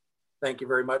mind. Thank you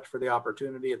very much for the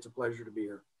opportunity. It's a pleasure to be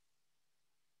here.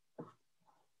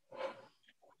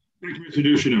 Thank you, Mr.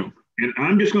 Ducheneau. And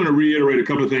I'm just going to reiterate a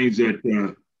couple of things that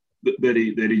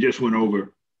he just went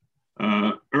over.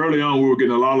 Early on, we were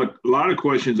getting a lot of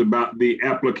questions about the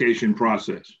application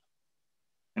process.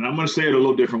 And I'm going to say it a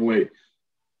little different way.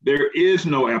 There is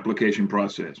no application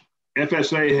process.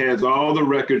 FSA has all the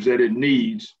records that it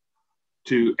needs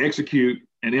to execute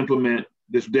and implement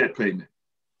this debt payment.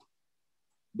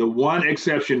 The one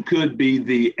exception could be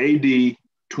the AD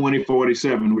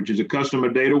 2047, which is a customer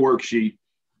data worksheet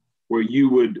where you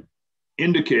would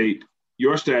indicate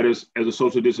your status as a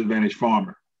social disadvantaged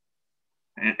farmer.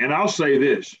 And I'll say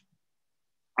this,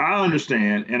 I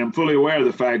understand and I'm fully aware of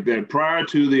the fact that prior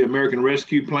to the American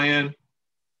Rescue Plan,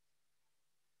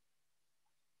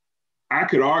 I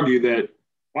could argue that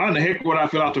why in the heck would I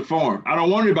fill out the form? I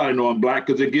don't want anybody to know I'm Black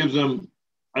because it gives them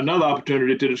another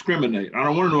opportunity to discriminate. I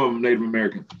don't want to know I'm Native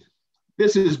American.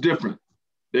 This is different.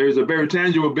 There is a very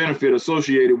tangible benefit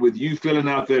associated with you filling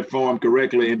out that form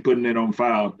correctly and putting it on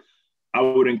file. I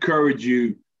would encourage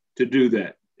you to do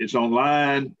that. It's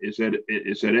online, it's at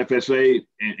FSA,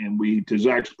 and we, to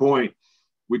Zach's point,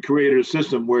 we created a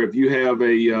system where if you have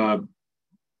a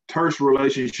terse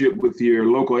relationship with your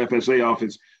local FSA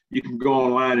office, you can go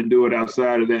online and do it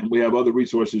outside of that, and we have other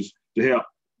resources to help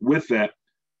with that.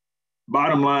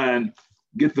 Bottom line,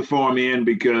 get the form in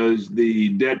because the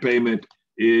debt payment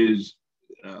is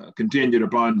contingent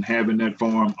upon having that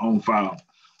form on file.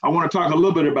 I want to talk a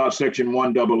little bit about Section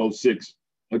 1006.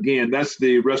 Again, that's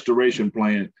the restoration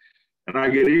plan. And I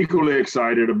get equally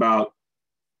excited about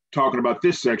talking about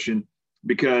this section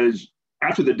because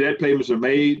after the debt payments are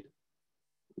made,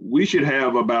 we should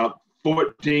have about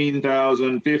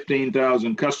 14,000,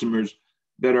 15,000 customers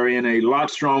that are in a lot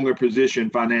stronger position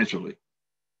financially.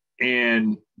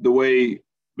 And the way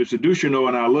Mr. Ducheneau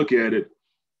and I look at it,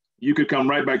 you could come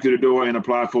right back to the door and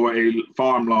apply for a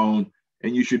farm loan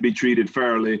and you should be treated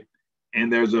fairly. And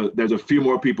there's a few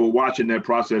more people watching that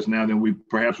process now than we've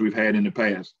had in the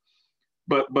past.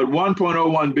 But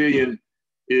 1.01 billion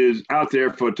is out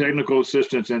there for technical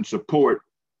assistance and support,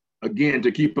 again,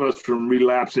 to keep us from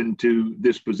relapsing to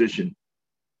this position.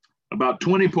 About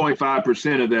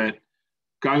 20.5% of that,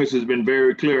 Congress has been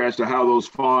very clear as to how those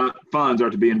funds are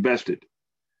to be invested.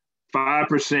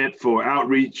 5% for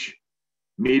outreach,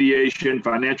 mediation,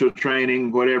 financial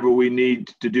training, whatever we need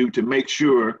to do to make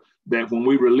sure that when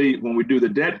we do the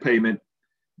debt payment,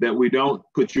 that we don't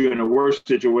put you in a worse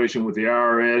situation with the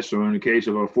IRS or in the case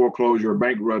of a foreclosure or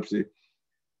bankruptcy.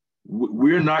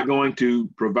 We're not going to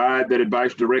provide that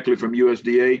advice directly from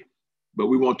USDA, but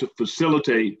we want to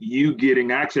facilitate you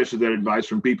getting access to that advice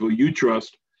from people you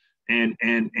trust and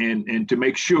to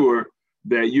make sure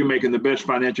that you're making the best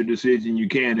financial decision you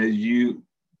can as you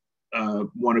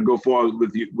want to go forward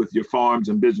with your farms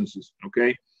and businesses,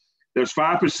 okay? There's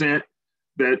 5%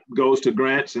 that goes to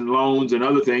grants and loans and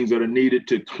other things that are needed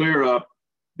to clear up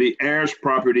the heirs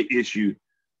property issue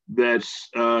that's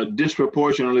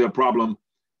disproportionately a problem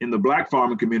in the Black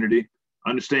farming community.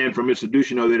 Understand from Mr.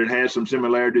 Ducheneau that it has some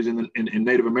similarities in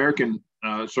Native American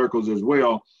circles as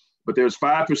well, but there's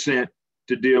 5%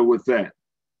 to deal with that.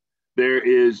 There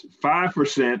is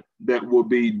 5% that will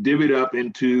be divvied up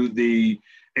into the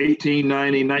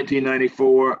 1890,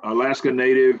 1994 Alaska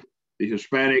Native, the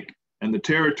Hispanic, and the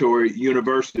Territory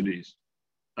universities.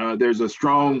 There's a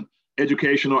strong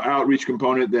educational outreach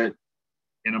component that,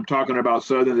 and I'm talking about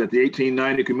Southern, that the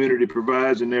 1890 community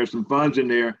provides, and there's some funds in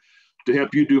there to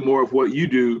help you do more of what you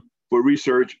do for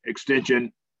research,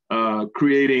 extension,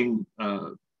 creating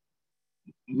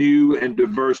new and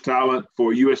diverse talent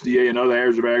for USDA and other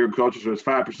areas of agriculture. So it's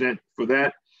 5% for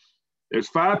that. There's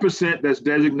 5% that's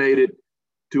designated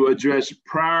to address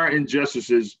prior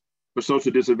injustices for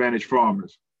social disadvantaged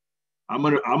farmers. I'm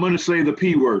gonna say the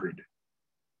P word.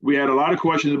 We had a lot of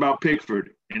questions about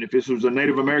Pickford, and if this was a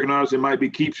Native American artist, it might be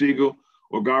Keepsiegel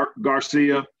or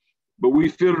Garcia, but we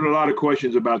fielded a lot of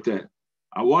questions about that.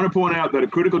 I want to point out that a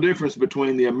critical difference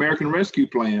between the American Rescue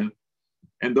Plan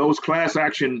and those class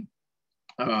action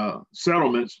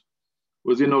settlements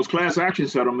was in those class action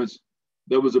settlements,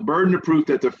 there was a burden of proof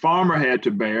that the farmer had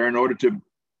to bear in order to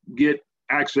get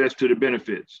access to the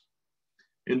benefits.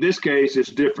 In this case, it's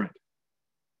different.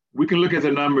 we can look at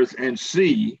the numbers and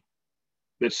see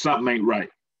that something ain't right,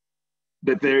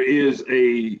 that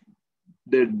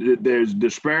there's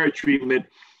disparate treatment,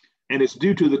 and it's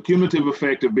due to the cumulative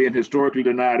effect of being historically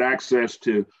denied access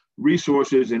to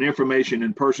resources and information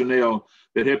and personnel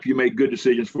that help you make good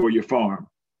decisions for your farm.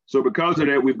 So because of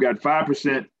that, we've got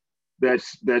 5%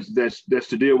 that's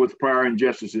to deal with prior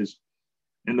injustices.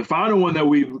 And the final one that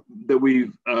we've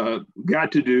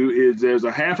got to do is there's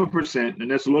 0.5%, and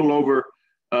that's a little over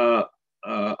 $1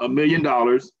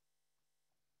 million,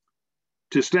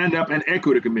 to stand up an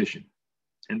equity commission.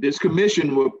 And this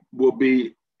commission will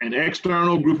be an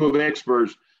external group of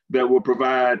experts that will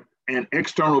provide an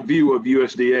external view of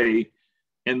USDA,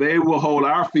 and they will hold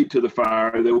our feet to the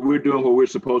fire that we're doing what we're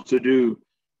supposed to do,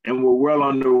 and we're well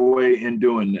on the way in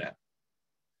doing that.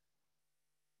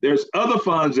 There's other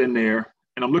funds in there,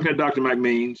 and I'm looking at Dr.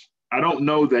 McMeans. I don't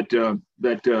know that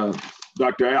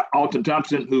Dr. Alton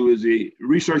Thompson, who is the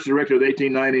research director of the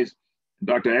 1890s,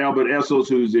 Dr. Albert Essels,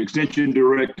 who's the extension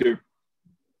director,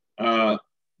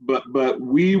 but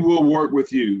we will work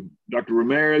with you. Dr.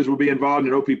 Ramirez will be involved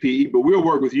in OPPE, but we'll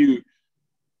work with you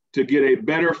to get a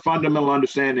better fundamental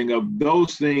understanding of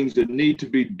those things that need to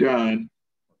be done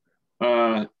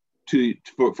for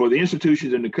the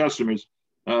institutions and the customers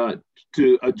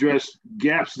to address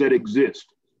gaps that exist.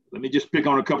 Let me just pick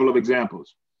on a couple of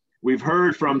examples. We've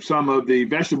heard from some of the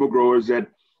vegetable growers that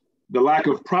the lack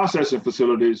of processing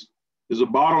facilities is a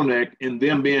bottleneck in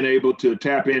them being able to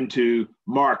tap into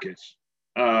markets,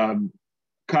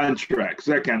 contracts,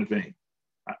 that kind of thing.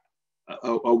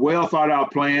 A well thought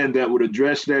out plan that would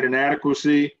address that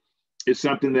inadequacy is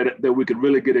something that we could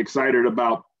really get excited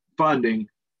about funding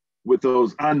with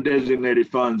those undesignated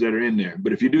funds that are in there.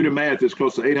 But if you do the math, it's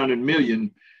close to 800 million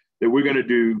that we're going to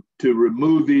do to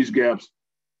remove these gaps.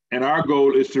 And our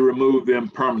goal is to remove them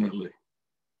permanently.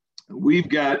 We've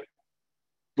got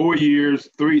 4 years,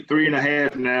 three and a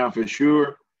half now for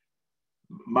sure.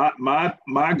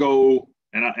 My goal,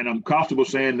 and I'm comfortable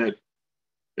saying that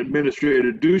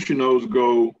Administrator Ducheneau's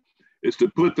goal, is to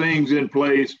put things in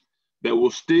place that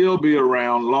will still be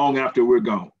around long after we're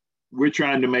gone. We're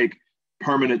trying to make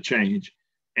permanent change.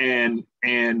 And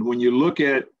when you look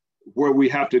at where we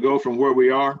have to go from where we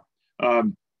are,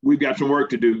 we've got some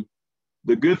work to do.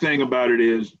 The good thing about it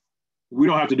is we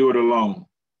don't have to do it alone.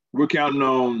 We're counting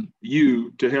on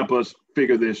you to help us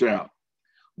figure this out.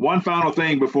 One final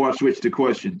thing before I switch to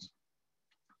questions.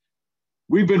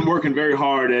 We've been working very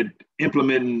hard at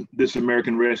implementing this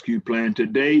American Rescue Plan. To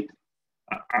date,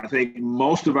 I think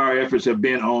most of our efforts have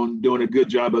been on doing a good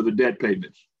job of the debt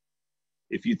payments.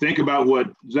 If you think about what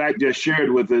Zach just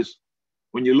shared with us,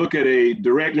 when you look at a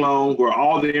direct loan where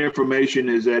all the information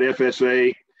is at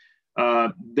FSA,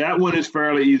 that one is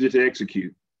fairly easy to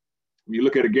execute. When you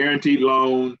look at a guaranteed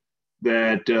loan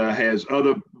that has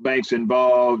other banks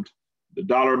involved, the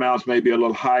dollar amounts may be a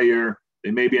little higher.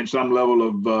 They may be in some level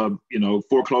of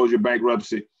foreclosure,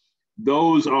 bankruptcy.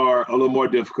 Those are a little more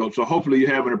difficult. So hopefully you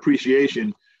have an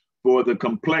appreciation for the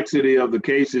complexity of the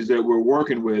cases that we're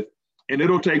working with. And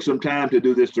it'll take some time to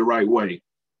do this the right way.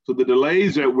 So the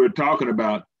delays that we're talking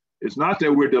about, it's not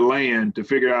that we're delaying to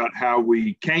figure out how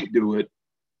we can't do it.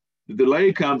 The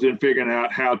delay comes in figuring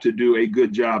out how to do a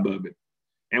good job of it.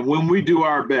 And when we do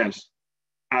our best,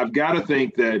 I've got to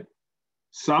think that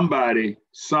somebody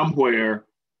somewhere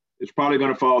is probably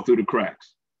going to fall through the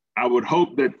cracks. I would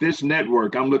hope that this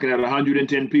network, I'm looking at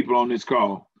 110 people on this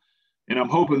call, and I'm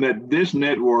hoping that this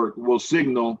network will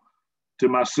signal to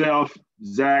myself,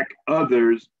 Zach,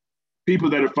 others, people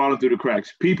that have fallen through the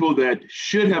cracks, people that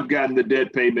should have gotten the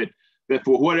debt payment that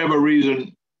for whatever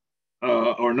reason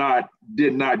or not,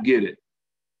 did not get it.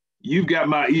 You've got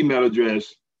my email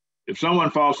address. If someone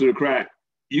falls through the crack,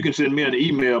 you can send me an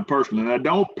email personally. Now,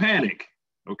 don't panic,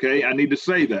 okay? I need to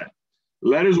say that.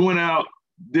 Letters went out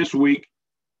this week.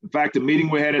 In fact, the meeting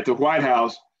we had at the White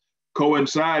House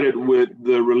coincided with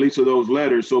the release of those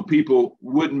letters, so people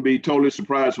wouldn't be totally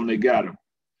surprised when they got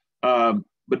them.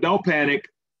 But don't panic.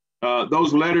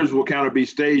 Those letters will kind of be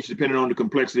staged depending on the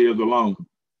complexity of the loan.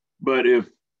 But if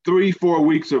 3-4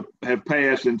 weeks have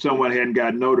passed and someone hadn't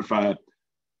gotten notified,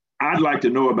 I'd like to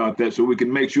know about that so we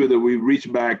can make sure that we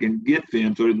reach back and get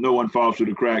them so that no one falls through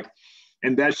the crack.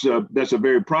 And that's a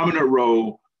very prominent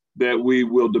role that we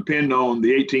will depend on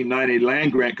the 1890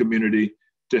 land grant community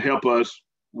to help us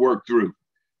work through.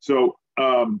 So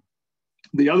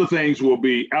the other things will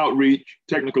be outreach,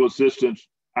 technical assistance,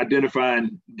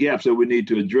 identifying gaps that we need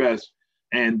to address.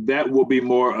 And that will be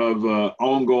more of an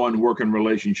ongoing working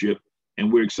relationship.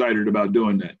 And we're excited about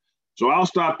doing that. So I'll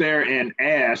stop there and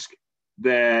ask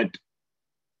that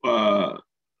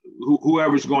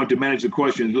whoever's going to manage the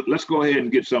questions, let's go ahead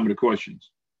and get some of the questions.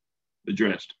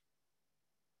 addressed.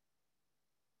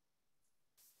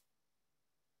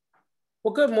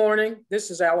 Well, good morning.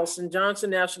 This is Allison Johnson,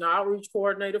 National Outreach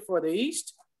Coordinator for the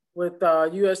East with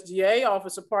USDA,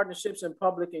 Office of Partnerships and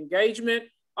Public Engagement.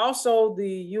 Also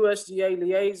the USDA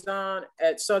liaison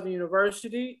at Southern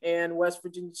University and West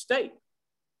Virginia State.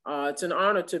 It's an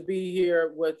honor to be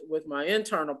here with my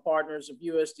internal partners of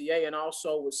USDA and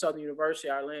also with Southern University,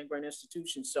 our land grant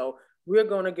institution. So we're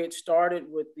going to get started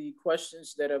with the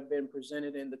questions that have been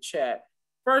presented in the chat.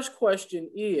 First question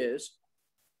is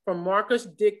from Marcus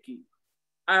Dickey.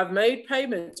 I've made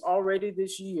payments already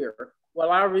this year.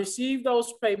 Will I receive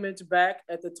those payments back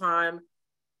at the time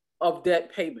of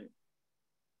debt payment?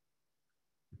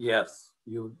 Yes,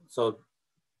 so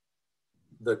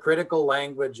the critical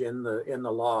language in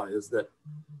the law is that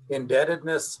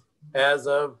indebtedness as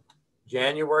of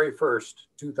January 1st,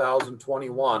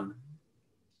 2021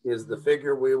 is the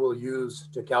figure we will use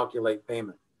to calculate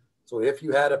payment. So if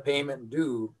you had a payment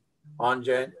due on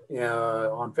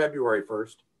February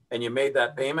 1st and you made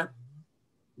that payment,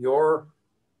 your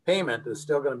payment is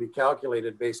still going to be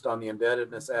calculated based on the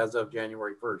indebtedness as of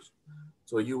January 1st.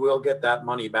 So you will get that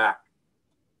money back.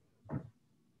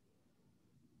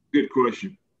 Good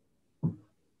question.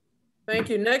 Thank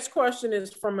you. Next question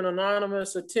is from an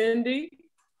anonymous attendee.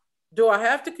 Do I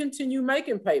have to continue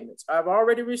making payments? I've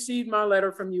already received my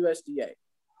letter from USDA.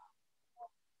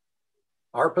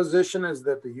 Our position is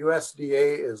that the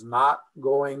USDA is not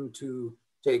going to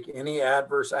take any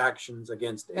adverse actions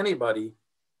against anybody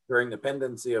during the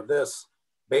pendency of this,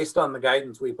 based on the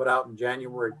guidance we put out in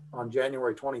January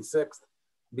 26th,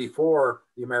 before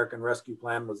the American Rescue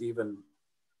Plan was even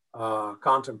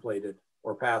contemplated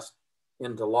or passed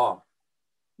into law.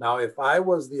 Now, if I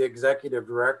was the executive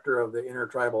director of the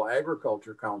Intertribal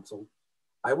Agriculture Council,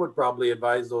 I would probably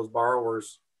advise those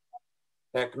borrowers,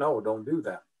 heck no, don't do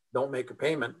that. Don't make a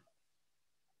payment.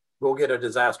 Go get a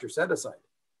disaster set aside.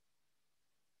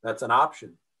 That's an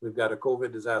option. We've got a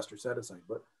COVID disaster set aside.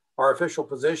 But our official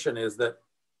position is that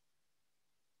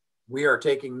we are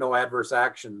taking no adverse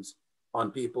actions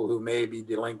on people who may be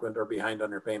delinquent or behind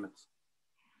on their payments.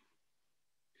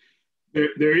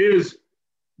 There is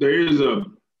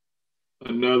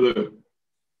another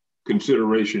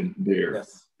consideration there.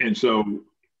 Yes. And so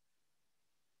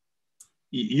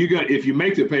if you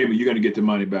make the payment, you're going to get the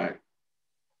money back.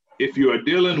 If you are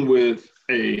dealing with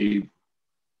I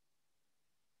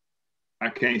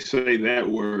can't say that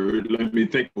word, let me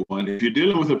think of one. If you're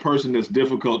dealing with a person that's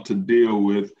difficult to deal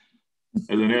with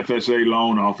as an FSA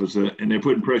loan officer and they're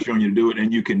putting pressure on you to do it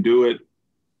and you can do it,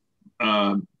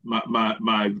 my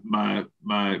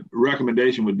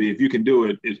recommendation would be, if you can do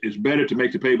it, it's better to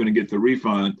make the payment and get the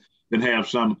refund than have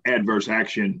some adverse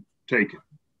action taken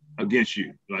against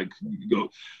you. Like go,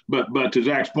 but to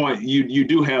Zach's point, you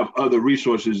do have other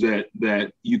resources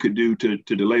that you could do to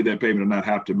delay that payment and not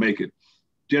have to make it.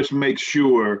 Just make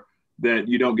sure that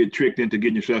you don't get tricked into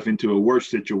getting yourself into a worse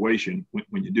situation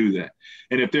when you do that.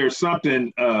 And if there's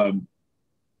something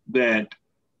that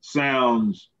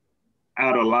sounds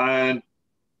out of line,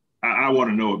 I want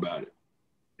to know about it.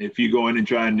 If you go in and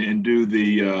try and do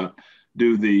the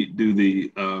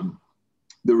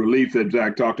relief that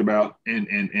Zach talked about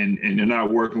and they're not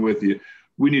working with you,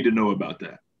 we need to know about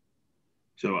that.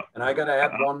 So, and I got to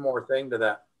add one more thing to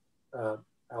that,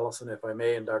 Allison, if I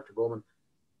may, and Dr. Goldman.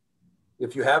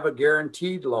 If you have a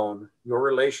guaranteed loan, your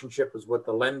relationship is with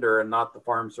the lender and not the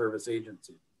Farm Service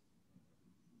Agency.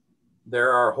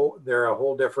 There are a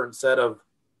whole different set of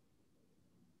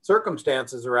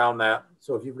circumstances around that.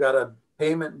 So if you've got a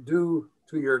payment due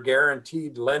to your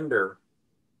guaranteed lender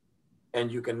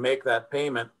and you can make that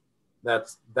payment,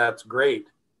 that's great.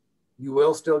 You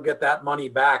will still get that money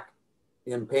back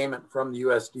in payment from the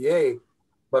USDA,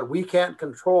 but we can't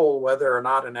control whether or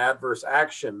not an adverse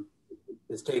action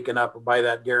is taken up by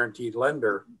that guaranteed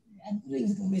lender.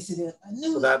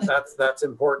 So that's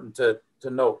important to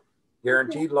note.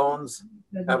 Guaranteed loans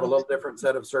have a little different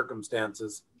set of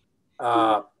circumstances.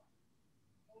 One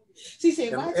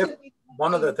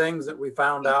of the things that we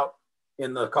found out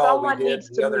in the call we did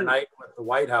the other night with the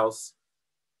White House,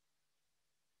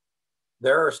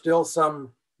 there are still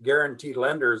some guaranteed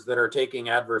lenders that are taking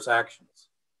adverse actions.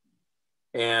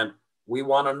 And we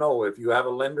want to know, if you have a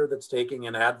lender that's taking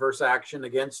an adverse action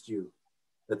against you,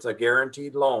 that's a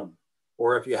guaranteed loan,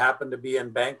 or if you happen to be in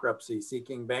bankruptcy,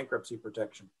 seeking bankruptcy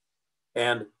protection,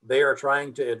 and they are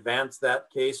trying to advance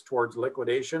that case towards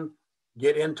liquidation,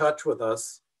 get in touch with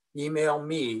us. Email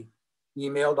me,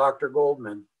 email Dr.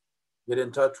 Goldman, get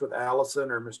in touch with Allison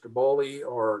or Mr. Boley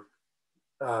or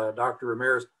Dr.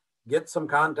 Ramirez, get some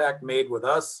contact made with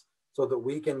us so that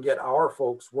we can get our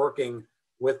folks working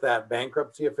with that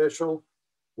bankruptcy official,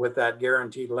 with that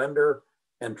guaranteed lender,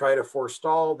 and try to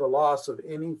forestall the loss of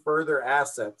any further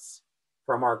assets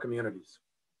from our communities.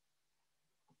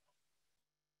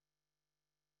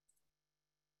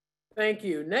 Thank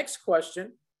you. Next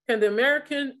question. Can the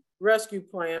American Rescue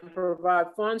Plan provide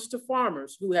funds to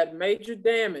farmers who had major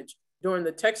damage during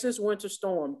the Texas winter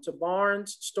storm to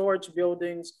barns, storage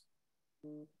buildings,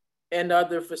 and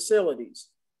other facilities?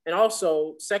 And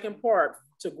also, second part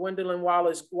to Gwendolyn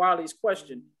Wiley's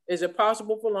question, is it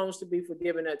possible for loans to be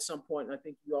forgiven at some point? And I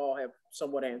think you all have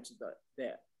somewhat answered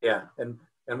that. Yeah,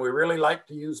 and we really like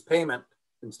to use payment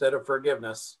instead of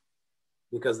forgiveness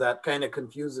because that kind of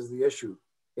confuses the issue.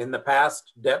 In the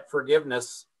past, debt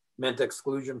forgiveness meant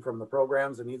exclusion from the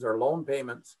programs, and these are loan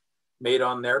payments made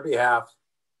on their behalf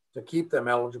to keep them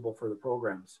eligible for the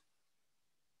programs.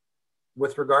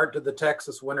 With regard to the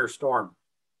Texas winter storm,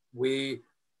 we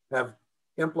have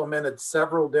implemented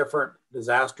several different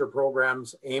disaster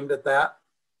programs aimed at that.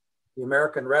 The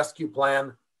American Rescue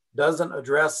Plan doesn't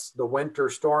address the winter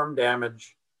storm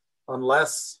damage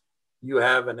unless you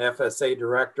have an FSA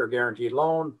director guaranteed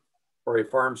loan or a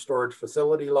farm storage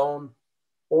facility loan,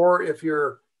 or if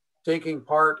you're taking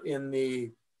part in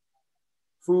the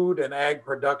food and ag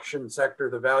production sector,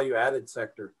 the value added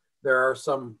sector. There are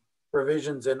some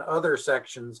provisions in other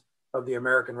sections of the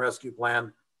American Rescue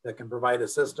Plan that can provide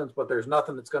assistance, but there's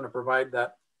nothing that's going to provide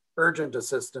that urgent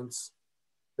assistance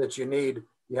that you need.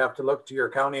 You have to look to your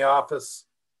county office,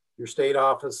 your state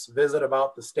office, visit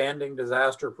about the standing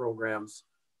disaster programs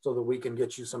so that we can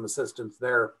get you some assistance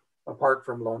there apart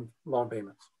from loan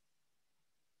payments.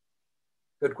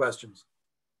 Good questions.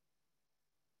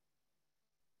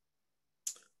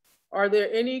 Are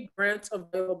there any grants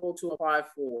available to apply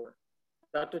for?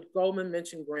 Dr. Goldman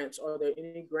mentioned grants. Are there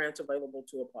any grants available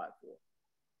to apply for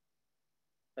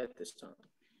at this time?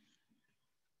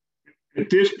 At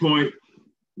this point,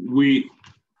 well,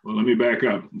 let me back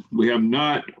up. We have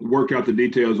not worked out the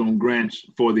details on grants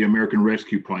for the American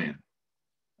Rescue Plan.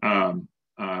 I'll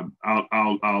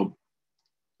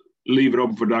leave it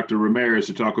open for Dr. Ramirez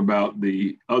to talk about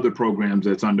the other programs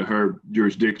that's under her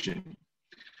jurisdiction.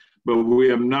 But we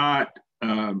have not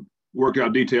worked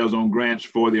out details on grants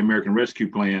for the American Rescue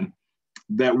Plan.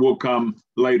 That will come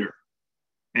later.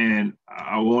 And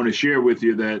I want to share with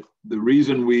you that the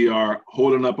reason we are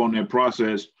holding up on that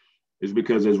process is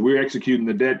because as we're executing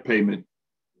the debt payment,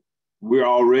 we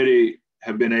already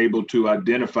have been able to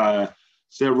identify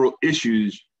several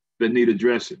issues that need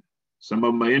addressing. Some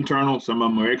of them are internal, some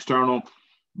of them are external,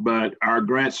 but our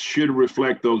grants should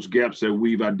reflect those gaps that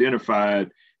we've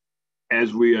identified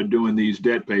as we are doing these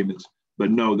debt payments.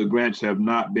 But no, the grants have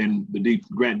not been,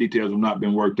 grant details have not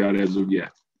been worked out as of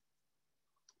yet.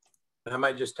 And I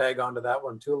might just tag on to that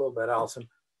one too a little bit, Allison.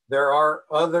 There are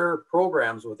other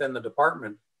programs within the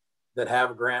department that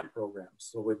have grant programs.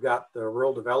 So we've got the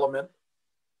rural development,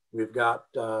 we've got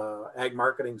ag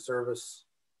marketing service.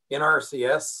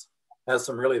 NRCS has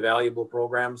some really valuable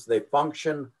programs. They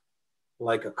function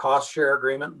like a cost share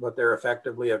agreement, but they're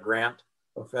effectively a grant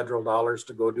of federal dollars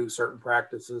to go do certain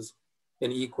practices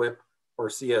in EQIP or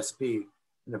CSP.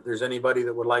 And if there's anybody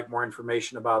that would like more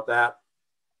information about that,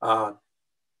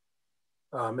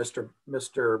 Mr.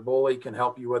 Boley can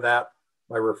help you with that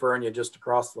by referring you just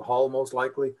across the hall most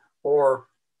likely, or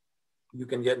you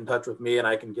can get in touch with me and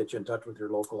I can get you in touch with your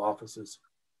local offices.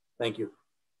 Thank you.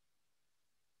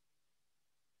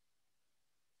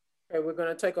 Okay, we're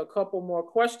going to take a couple more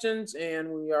questions and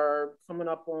we are coming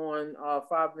up on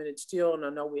 5 minutes still. And I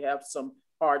know we have some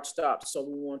hard stops, so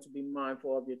we want to be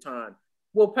mindful of your time.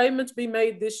 Will payments be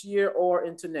made this year or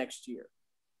into next year?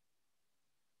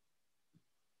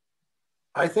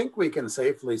 I think we can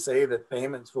safely say that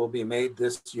payments will be made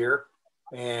this year,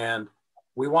 and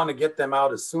we want to get them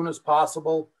out as soon as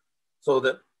possible so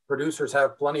that producers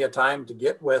have plenty of time to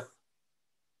get with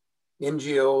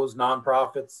NGOs,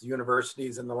 nonprofits,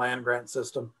 universities in the land grant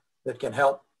system that can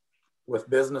help with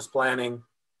business planning,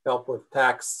 help with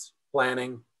tax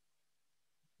planning,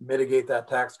 mitigate that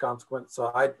tax consequence.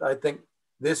 So I think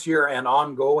this year and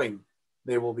ongoing,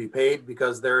 they will be paid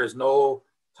because there is no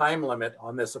time limit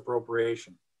on this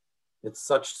appropriation. It's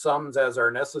such sums as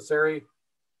are necessary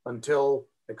until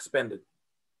expended.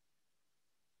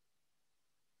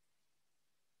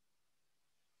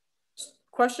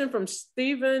 Question from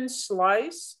Stephen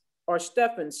Slice. For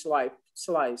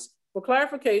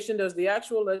clarification, does the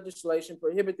actual legislation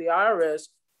prohibit the IRS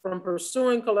from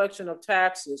pursuing collection of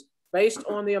taxes based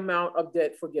on the amount of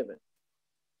debt forgiven?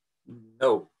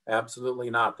 No, absolutely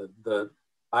not. The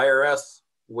IRS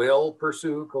will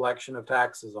pursue collection of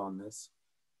taxes on this.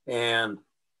 And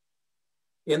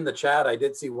in the chat, I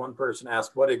did see one person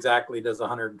ask, what exactly does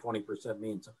 120%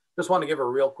 mean? So just want to give a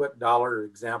real quick dollar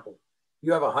example.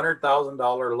 You have a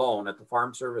 $100,000 loan at the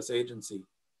Farm Service Agency.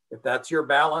 If that's your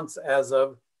balance as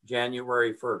of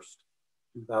January 1st,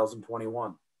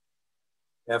 2021,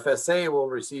 FSA will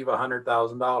receive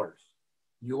 $100,000.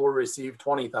 You will receive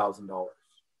 $20,000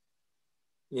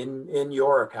 in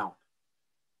your account.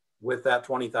 With that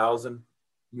 $20,000,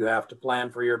 you have to plan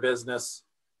for your business,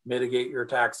 mitigate your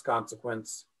tax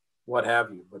consequence, what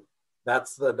have you. But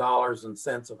that's the dollars and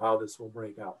cents of how this will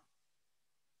break out.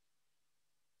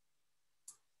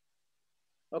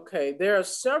 Okay, there are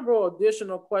several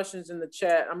additional questions in the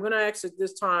chat. I'm going to ask at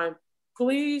this time,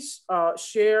 please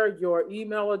share your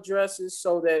email addresses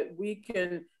so that we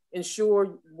can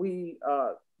ensure we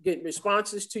get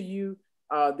responses to you.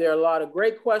 There are a lot of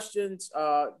great questions.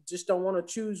 Just don't want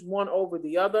to choose one over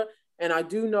the other. And I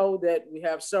do know that we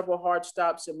have several hard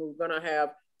stops, and we're going to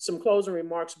have some closing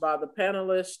remarks by the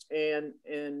panelists and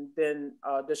then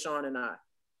Deshaun and I.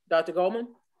 Dr. Goldman?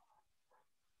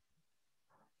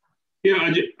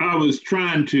 Yeah, I was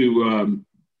trying to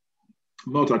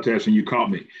multitask and you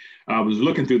caught me. I was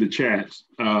looking through the chats,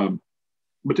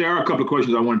 but there are a couple of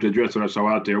questions I wanted to address that I saw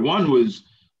out there. One was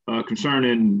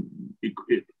concerning,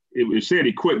 it said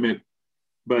equipment,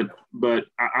 but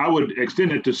I would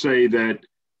extend it to say that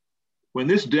when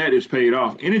this debt is paid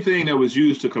off, anything that was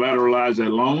used to collateralize that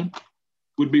loan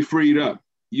would be freed up.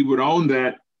 You would own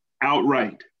that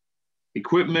outright.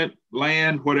 Equipment,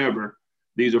 land, whatever.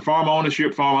 These are farm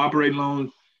ownership, farm operating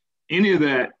loans. Any of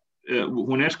that,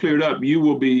 when that's cleared up, you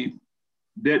will be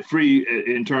debt-free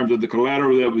in terms of the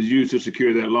collateral that was used to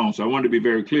secure that loan. So I wanted to be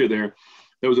very clear there.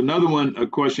 There was another one, a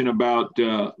question about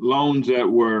loans that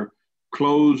were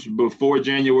closed before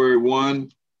January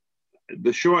 1.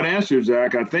 The short answer,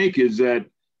 Zach, I think, is that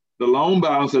the loan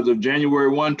balance as of January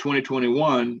 1,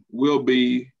 2021 will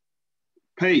be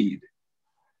paid.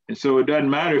 And so it doesn't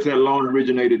matter if that loan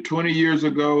originated 20 years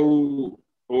ago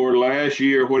or last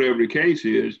year, whatever the case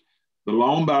is, the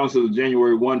loan balance as of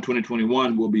January 1,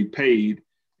 2021 will be paid,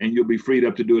 and you'll be freed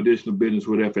up to do additional business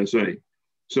with FSA.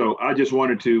 So I just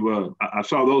wanted to, I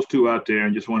saw those two out there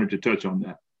and just wanted to touch on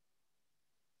that.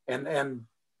 And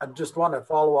I just want to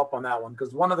follow up on that one,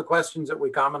 because one of the questions that we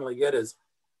commonly get is,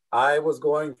 I was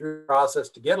going through the process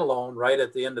to get a loan right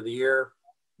at the end of the year.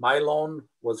 My loan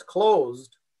was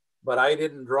closed, but I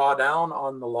didn't draw down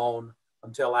on the loan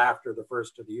until after the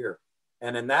first of the year.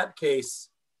 And in that case,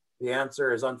 the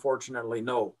answer is unfortunately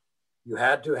no. You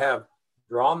had to have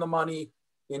drawn the money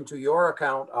into your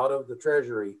account out of the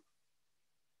Treasury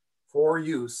for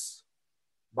use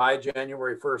by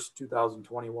January 1st,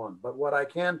 2021. But what I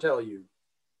can tell you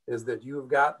is that you've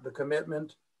got the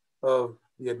commitment of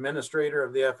the administrator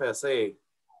of the FSA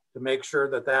to make sure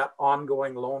that that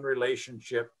ongoing loan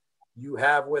relationship you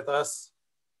have with us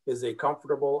is a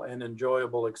comfortable and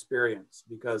enjoyable experience,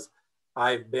 because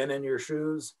I've been in your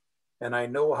shoes and I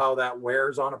know how that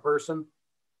wears on a person.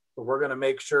 But we're going to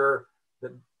make sure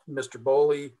that Mr.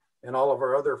 Boley and all of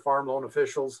our other farm loan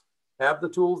officials have the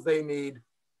tools they need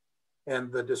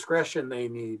and the discretion they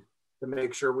need to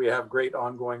make sure we have great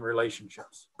ongoing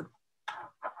relationships.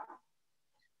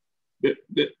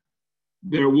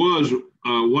 There was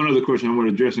one other question I want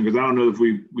to address, because I don't know if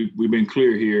we've been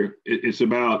clear here. It's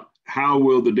about how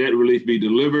will the debt relief be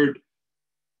delivered,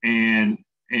 and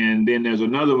then there's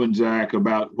another one, Zach,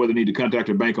 about whether they need to contact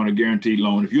a bank on a guaranteed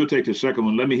loan. If you'll take the second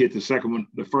one, let me hit the second one,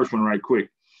 the first one right quick.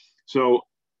 So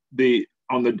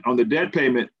on the debt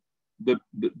payment, the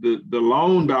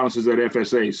loan balances at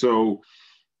FSA. So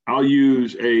I'll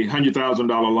use a $100,000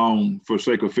 loan for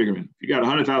sake of figuring. If you got a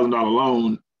 $100,000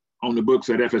 loan on the books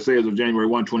at FSA as of January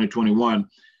 1, 2021,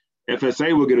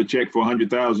 FSA will get a check for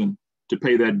 $100,000 to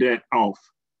pay that debt off.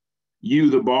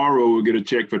 You, the borrower, will get a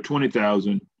check for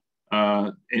 $20,000,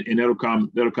 and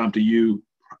that'll come to you.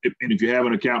 And if you have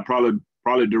an account,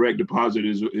 probably direct deposit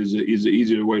is the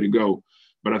easier way to go.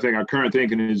 But I think our current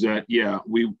thinking is that, yeah,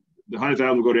 the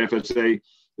 $100,000 will go to FSA,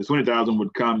 the $20,000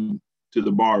 would come to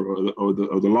the borrower, or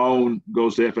the loan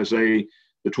goes to FSA,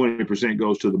 the 20%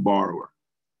 goes to the borrower.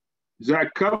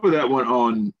 Zach, cover that one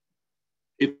on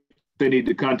if they need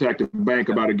to contact a bank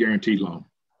about a guaranteed loan.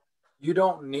 You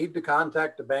don't need to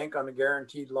contact a bank on a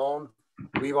guaranteed loan.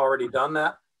 We've already done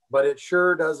that, but it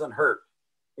sure doesn't hurt.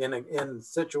 In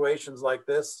situations like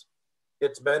this,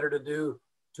 it's better to do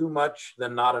too much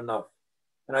than not enough.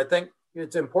 And I think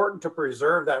it's important to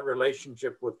preserve that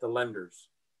relationship with the lenders.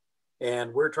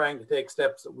 And we're trying to take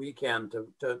steps that we can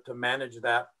to manage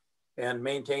that and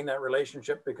maintain that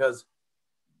relationship, because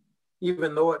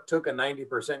even though it took a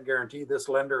 90% guarantee, this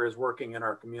lender is working in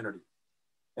our community.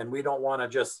 And we don't want to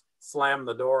just slam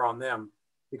the door on them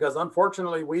because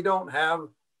unfortunately we don't have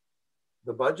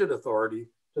the budget authority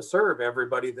to serve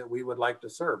everybody that we would like to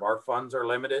serve. Our funds are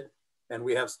limited and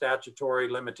we have statutory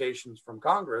limitations from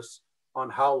Congress on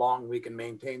how long we can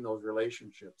maintain those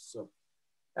relationships. So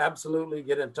absolutely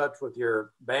get in touch with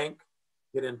your bank,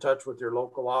 get in touch with your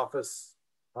local office,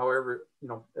 however, you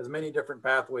know, as many different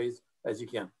pathways as you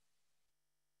can.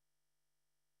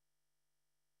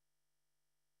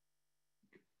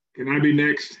 Can I be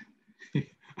next?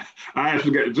 I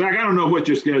forgot, Zach. I don't know what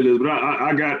your schedule is, but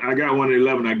I got one at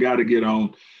 11. I got to get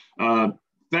on.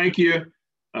 Thank you.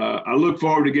 I look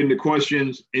forward to getting the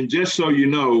questions. And just so you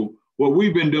know, what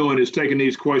we've been doing is taking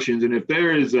these questions, and if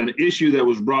there is an issue that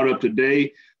was brought up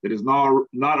today that is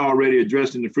not already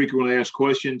addressed in the frequently asked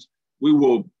questions, we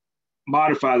will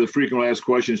modify the frequently asked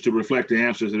questions to reflect the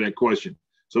answers to that question.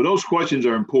 So those questions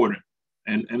are important,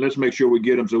 and let's make sure we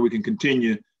get them so we can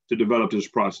continue to develop this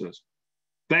process.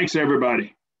 Thanks,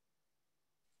 everybody.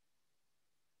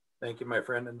 Thank you, my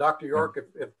friend. And Dr. York,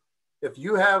 if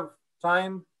you have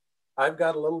time, I've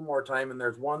got a little more time, and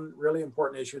there's one really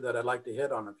important issue that I'd like to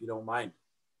hit on, if you don't mind.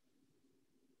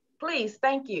 Please,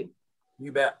 thank you.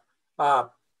 You bet.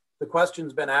 The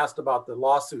question's been asked about the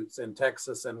lawsuits in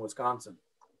Texas and Wisconsin,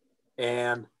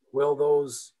 and will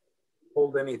those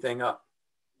hold anything up?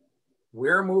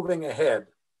 We're moving ahead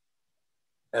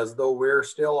as though we're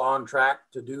still on track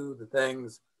to do the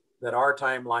things that our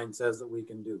timeline says that we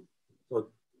can do. So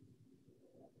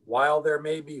while there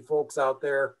may be folks out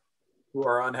there who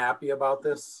are unhappy about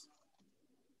this,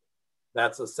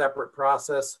 that's a separate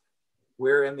process.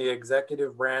 We're in the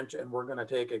executive branch, and we're going to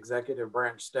take executive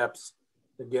branch steps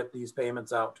to get these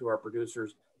payments out to our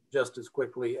producers just as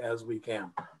quickly as we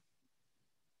can.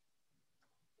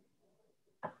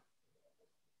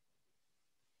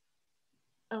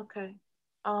 Okay.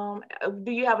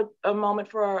 Do you have a moment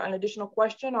for an additional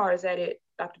question, or is that it,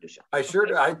 Dr. Duchamp? I sure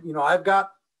do. I've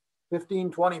got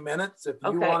 15, 20 minutes. If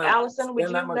you want to, Allison, would you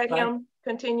let him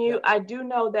continue? Yeah. I do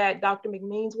know that Dr.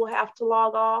 McMeans will have to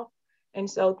log off. And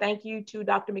so thank you to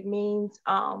Dr. McMeans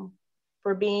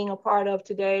for being a part of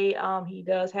today. He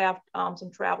does have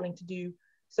some traveling to do.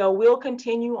 So we'll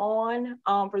continue on.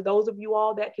 For those of you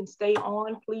all that can stay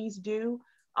on, please do.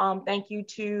 Thank you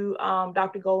to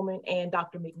Dr. Goldman and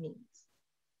Dr. McMeans.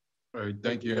 All right,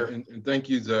 thank you. And thank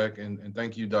you, Zach, and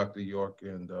thank you, Dr. York.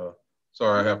 And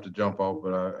sorry I have to jump off,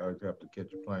 but I have to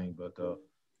catch a plane. But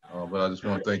I just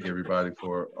want to thank everybody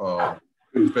for,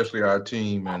 especially our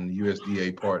team and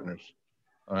USDA partners.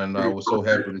 And I was so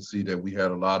happy to see that we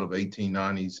had a lot of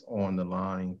 1890s on the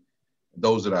line.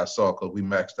 Those that I saw, because we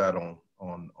maxed out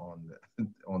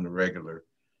on the regular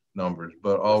numbers,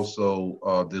 but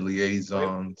also the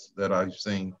liaisons that I've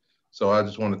seen. So I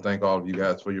just want to thank all of you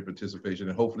guys for your participation,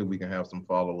 and hopefully we can have some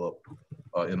follow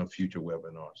up in a future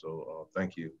webinar. So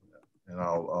thank you, and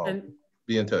I'll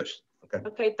be in touch. Okay.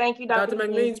 Okay. Thank you, Dr.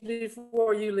 McMeans.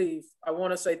 Before you leave, I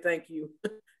want to say thank you.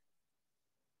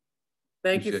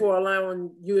 Thank you for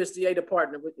allowing USDA to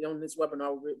partner with you on this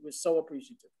webinar. We're so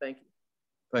appreciative. Thank you.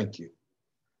 Thank you.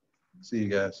 See you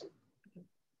guys.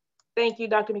 Thank you,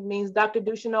 Dr. McMeans. Dr.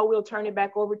 Ducheneau, we'll turn it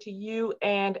back over to you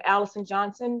and Allison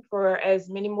Johnson for as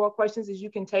many more questions as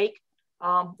you can take.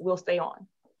 We'll stay on.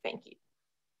 Thank you.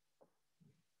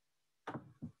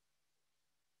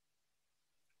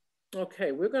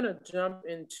 Okay, we're going to jump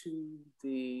into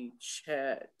the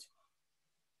chat.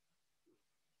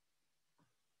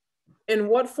 In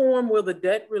what form will the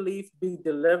debt relief be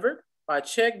delivered? By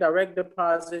check, direct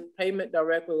deposit, payment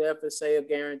directly to FSA, or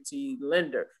guaranteed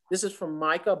lender? This is from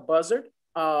Micah Buzzard.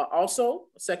 Also,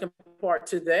 second part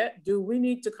to that, do we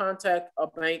need to contact a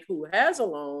bank who has a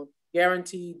loan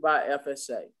guaranteed by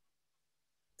FSA?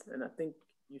 And I think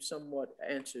you somewhat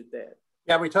answered that.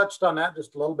 Yeah, we touched on that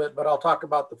just a little bit, but I'll talk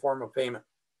about the form of payment.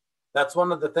 That's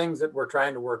one of the things that we're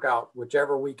trying to work out.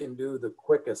 Whichever we can do the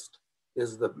quickest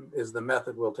is the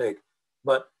method we'll take.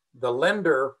 But the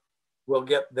lender will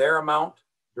get their amount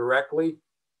directly,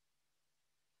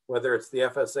 whether it's the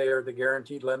FSA or the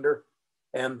guaranteed lender,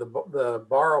 and the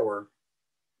borrower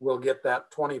will get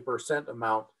that 20%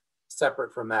 amount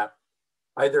separate from that,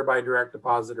 either by direct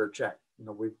deposit or check. You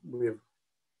know,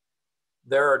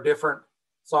 there are different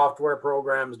software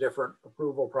programs, different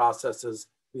approval processes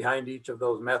behind each of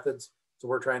those methods. So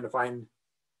we're trying to find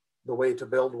the way to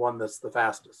build one that's the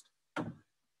fastest.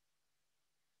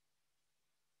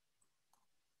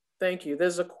 Thank you.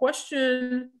 There's a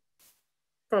question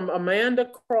from Amanda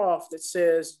Croft that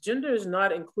says, gender is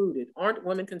not included. Aren't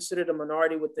women considered a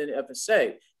minority within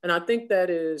FSA? And I think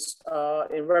that is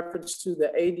in reference to the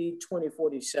AD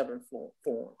 2047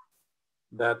 form.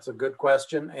 That's a good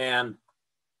question. And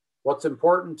what's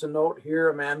important to note here,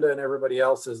 Amanda and everybody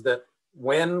else, is that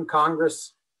when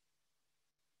Congress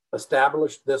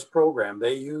established this program,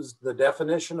 they used the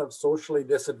definition of socially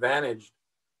disadvantaged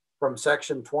from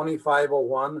Section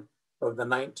 2501 of the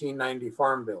 1990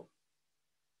 Farm Bill.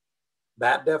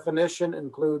 That definition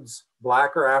includes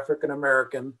Black or African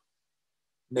American,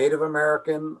 Native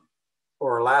American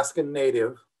or Alaskan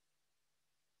Native,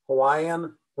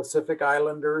 Hawaiian, Pacific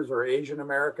Islanders or Asian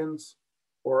Americans,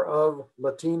 or of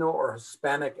Latino or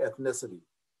Hispanic ethnicity.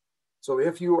 So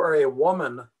if you are a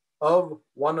woman of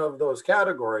one of those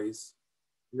categories,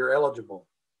 you're eligible.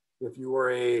 If you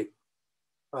were a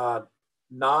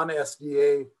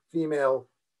non-SDA female,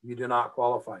 you do not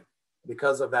qualify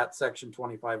because of that Section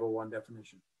 2501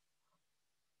 definition.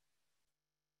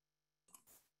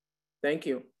 Thank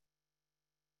you.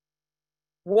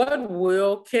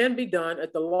 What can be done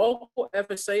at the local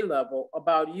FSA level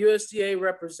about USDA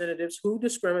representatives who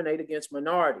discriminate against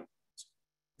minorities?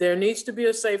 There needs to be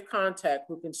a safe contact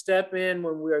who can step in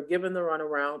when we are given the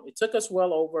runaround. It took us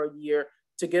well over a year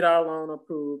to get our loan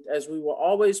approved, as we were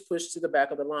always pushed to the back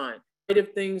of the line.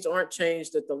 If things aren't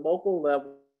changed at the local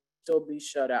level, still be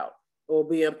shut out. It will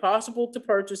be impossible to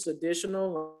purchase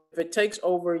additional loans if it takes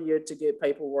over a year to get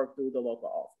paperwork through the local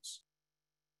office.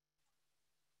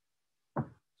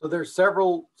 So there's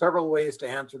several ways to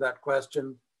answer that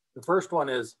question. The first one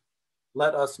is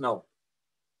let us know.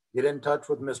 Get in touch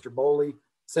with Mr. Boley,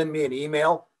 send me an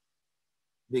email,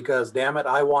 because damn it,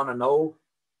 I want to know,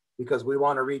 because we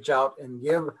want to reach out and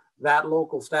give that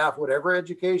local staff whatever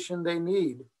education they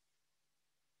need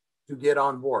to get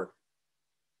on board.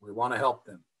 We want to help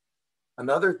them.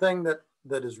 Another thing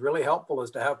that is really helpful is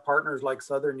to have partners like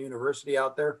Southern University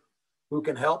out there who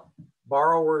can help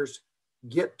borrowers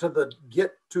get to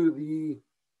the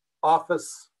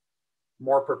office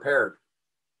more prepared.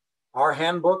 Our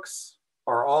handbooks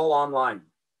are all online.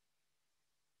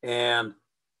 And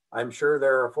I'm sure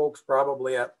there are folks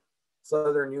probably at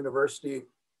Southern University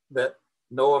that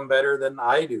know them better than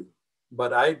I do.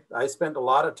 But I spent a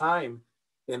lot of time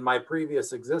in my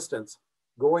previous existence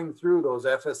going through those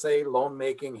FSA loan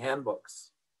making handbooks.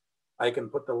 I can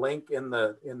put the link in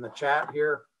the chat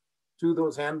here to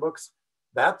those handbooks.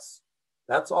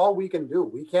 That's all we can do.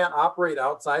 We can't operate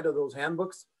outside of those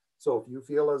handbooks. So if you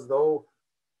feel as though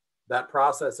that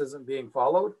process isn't being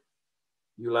followed,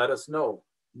 you let us know.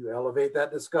 You elevate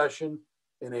that discussion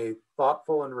in a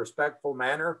thoughtful and respectful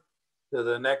manner to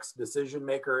the next decision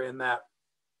maker in that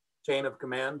chain of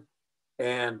command.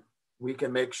 And we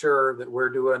can make sure that we're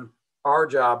doing our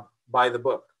job by the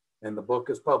book, and the book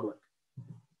is public.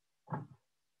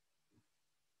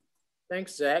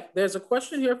 Thanks, Zach. There's a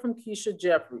question here from Keisha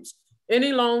Jeffries.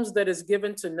 Any loans that is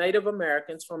given to Native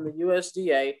Americans from the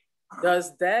USDA,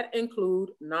 does that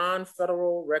include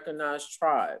non-federal recognized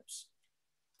tribes?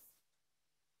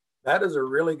 That is a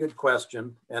really good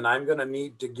question, and I'm going to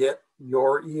need to get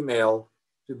your email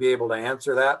to be able to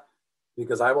answer that,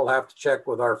 because I will have to check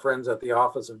with our friends at the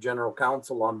Office of General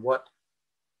Counsel on what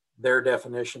their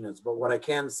definition is. But what I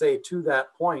can say to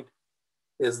that point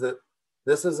is that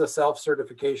this is a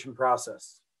self-certification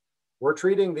process. We're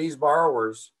treating these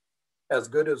borrowers as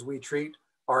good as we treat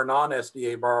our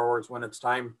non-SDA borrowers when it's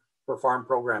time for farm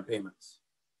program payments.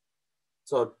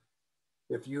 So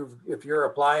if you're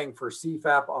applying for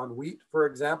CFAP on wheat, for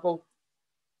example,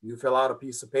 you fill out a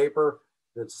piece of paper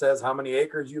that says how many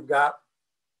acres you've got.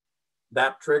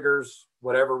 That triggers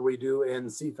whatever we do in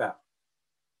CFAP.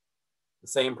 The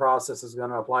same process is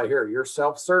going to apply here. You're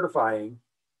self-certifying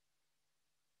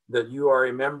that you are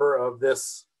a member of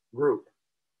this group.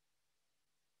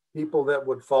 People that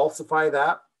would falsify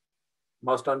that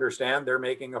must understand they're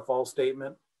making a false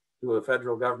statement to a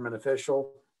federal government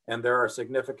official, and there are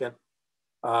significant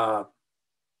downsides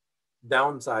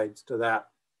to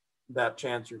that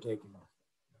chance you're taking.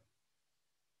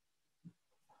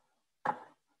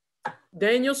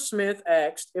 Daniel Smith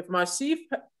asked, if my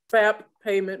CFAP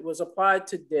payment was applied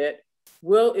to debt,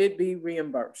 will it be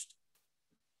reimbursed?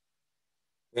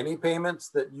 Any payments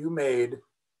that you made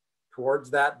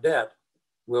towards that debt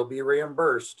will be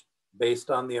reimbursed based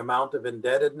on the amount of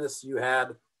indebtedness you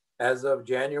had as of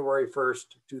January 1st,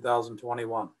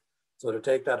 2021. So to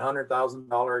take that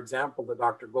 $100,000 example that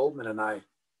Dr. Goldman and I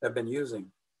have been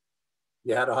using,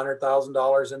 you had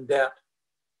 $100,000 in debt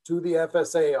to the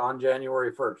FSA on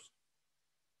January 1st.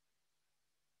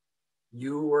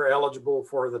 You were eligible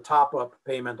for the top-up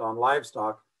payment on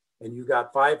livestock, and you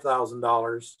got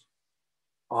 $5,000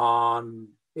 on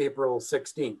April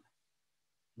 16th.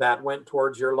 That went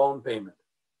towards your loan payment.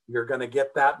 You're going to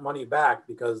get that money back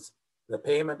because the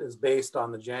payment is based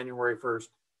on the January 1st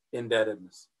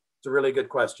indebtedness. It's a really good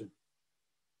question.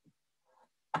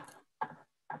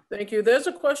 Thank you. There's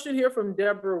a question here from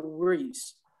Deborah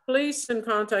Reese. Please send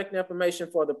contact information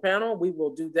for the panel. We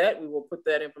will do that. We will put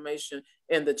that information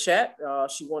in the chat.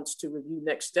 She wants to review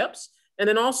next steps. And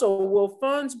then also, will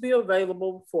funds be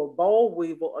available for boll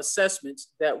weevil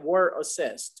assessments that were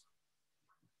assessed?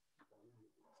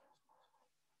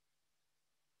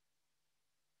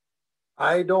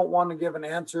 I don't want to give an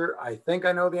answer. I think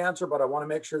I know the answer, but I want to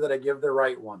make sure that I give the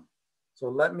right one. So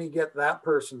let me get that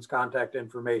person's contact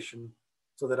information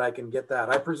so that I can get that.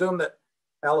 I presume that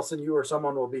Allison, you or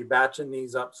someone will be batching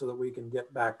these up so that we can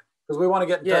get back, because we want to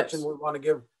get in touch and we want to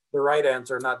give the right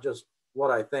answer, not just what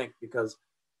I think, because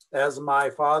as my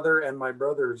father and my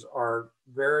brothers are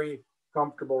very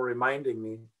comfortable reminding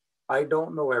me, I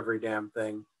don't know every damn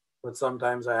thing, but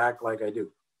sometimes I act like I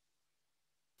do.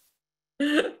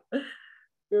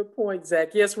 Good point, Zach.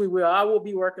 Yes, we will. I will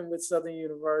be working with Southern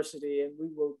University and we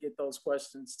will get those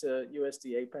questions to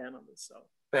USDA panelists. So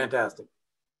fantastic.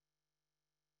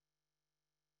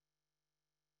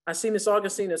 I see Ms.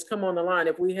 Augustine has come on the line.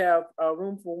 If we have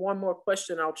room for one more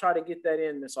question, I'll try to get that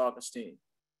in, Ms. Augustine.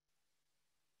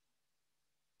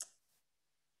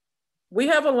 We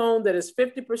have a loan that is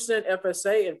 50%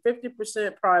 FSA and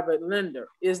 50% private lender.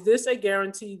 Is this a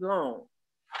guaranteed loan?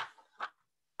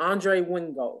 Andre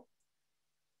Wingo.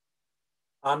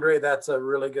 Andre, that's a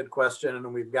really good question,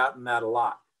 and we've gotten that a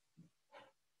lot.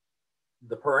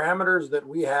 The parameters that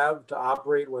we have to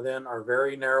operate within are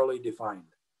very narrowly defined.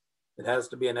 It has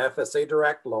to be an FSA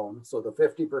direct loan, so the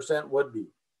 50% would be.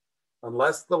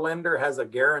 Unless the lender has a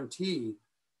guarantee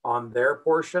on their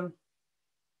portion,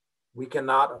 we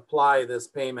cannot apply this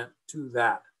payment to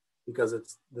that because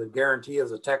it's the guarantee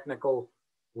is a technical,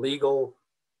 legal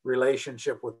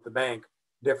relationship with the bank,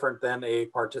 different than a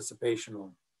participation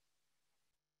loan.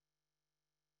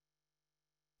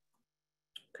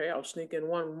 Okay, I'll sneak in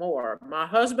one more. My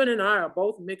husband and I are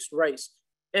both mixed race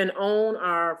and own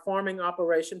our farming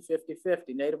operation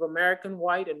 50-50, Native American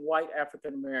white and white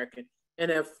African American, and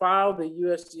have filed the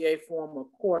USDA form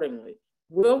accordingly.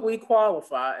 Will we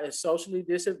qualify as socially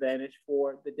disadvantaged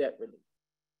for the debt relief?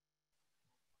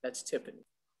 That's Tiffany.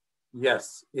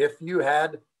 Yes, if you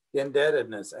had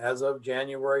indebtedness as of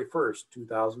January 1st,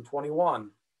 2021,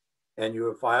 and you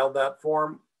have filed that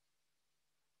form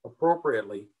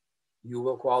appropriately, you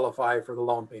will qualify for the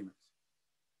loan payments.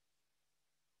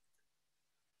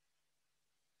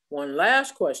 One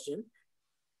last question.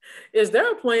 Is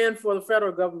there a plan for the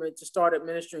federal government to start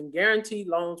administering guaranteed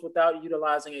loans without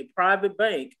utilizing a private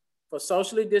bank for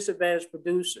socially disadvantaged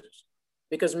producers?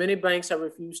 Because many banks have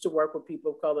refused to work with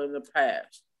people of color in the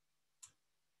past.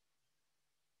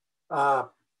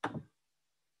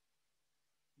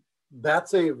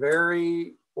 That's a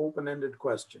very open-ended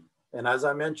question. And as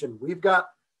I mentioned, we've got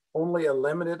only a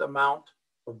limited amount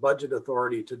of budget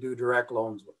authority to do direct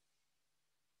loans with.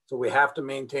 So we have to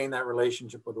maintain that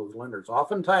relationship with those lenders.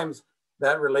 Oftentimes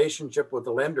that relationship with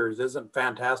the lenders isn't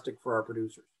fantastic for our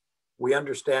producers. We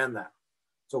understand that.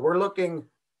 So we're looking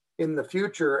in the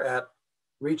future at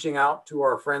reaching out to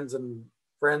our friends and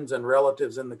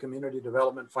relatives in the community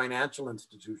development financial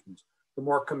institutions, the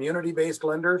more community-based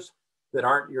lenders that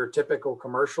aren't your typical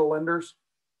commercial lenders,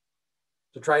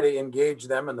 to try to engage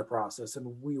them in the process.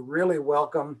 And we really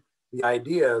welcome the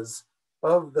ideas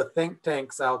of the think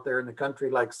tanks out there in the country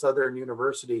like Southern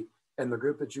University and the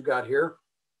group that you got here.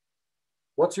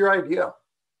 What's your idea?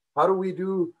 How do we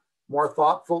do more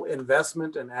thoughtful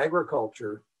investment in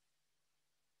agriculture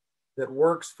that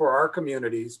works for our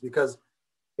communities? Because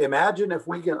imagine if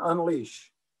we can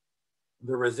unleash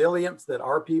the resilience that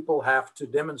our people have to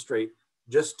demonstrate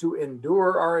just to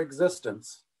endure our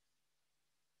existence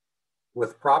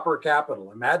with proper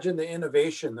capital. Imagine the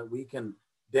innovation that we can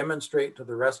demonstrate to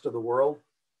the rest of the world.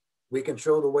 We can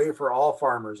show the way for all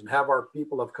farmers and have our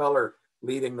people of color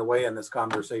leading the way in this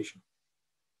conversation.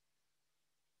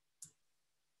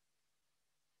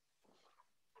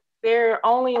 There are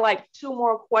only like 2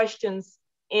 more questions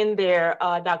in there,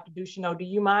 Dr. Ducheneaux. Do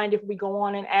you mind if we go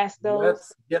on and ask those?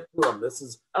 Let's get to them. This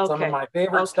is some of my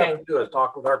favorite stuff to do is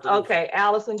talk with our producers. Okay,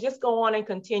 Allison, just go on and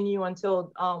continue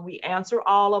until we answer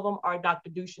all of them or Dr.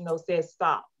 Ducheneaux says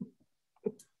stop.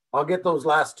 I'll get those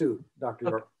last 2, Dr.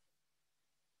 York.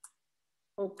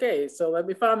 Okay, so let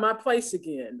me find my place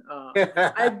again.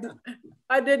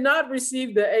 I did not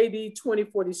receive the AD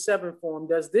 2047 form.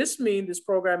 Does this mean this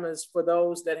program is for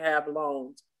those that have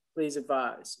loans? Please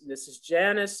advise. This is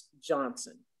Janice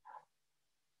Johnson.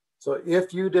 So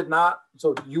if you did not,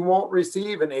 so you won't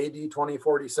receive an AD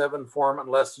 2047 form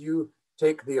unless you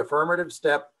take the affirmative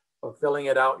step of filling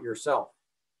it out yourself.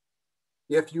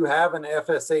 If you have an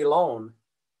FSA loan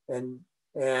and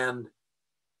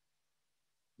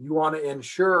you want to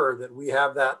ensure that we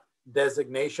have that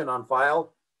designation on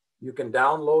file, you can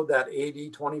download that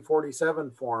AD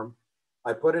 2047 form.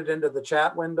 I put it into the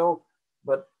chat window,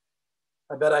 but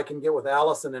I bet I can get with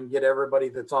Allison and get everybody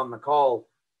that's on the call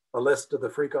a list of the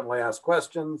frequently asked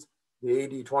questions, the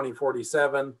AD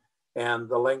 2047, and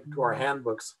the link to our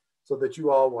handbooks so that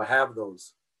you all will have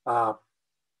those. Was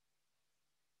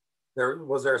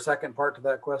there a second part to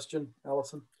that question,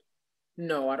 Allison?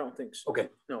 No, I don't think so. Okay.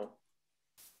 No.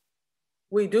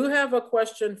 We do have a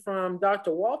question from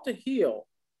Dr. Walter Hill,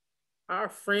 our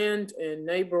friend and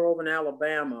neighbor over in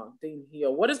Alabama, Dean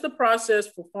Hill. What is the process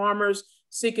for farmers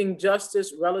seeking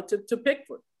justice relative to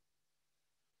Pickford?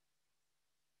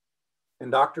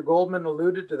 And Dr. Goldman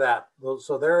alluded to that.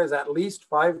 So there is at least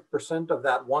 5% of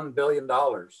that $1 billion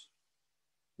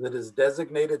that is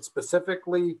designated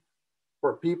specifically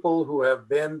for people who have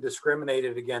been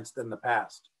discriminated against in the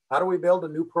past. How do we build a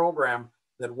new program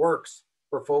that works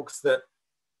for folks that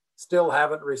still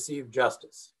haven't received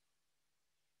justice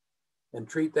and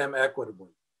treat them equitably?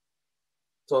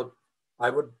 So I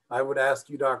would ask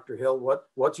you, Dr. Hill,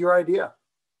 what's your idea?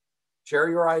 Share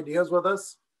your ideas with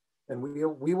us, and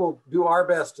we will do our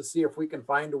best to see if we can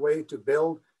find a way to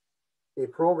build a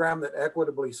program that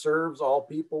equitably serves all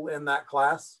people in that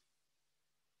class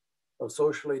of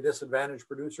socially disadvantaged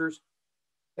producers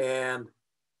and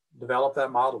develop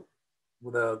that model.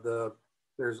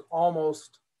 There's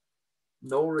almost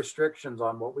no restrictions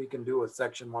on what we can do with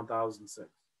Section 1006.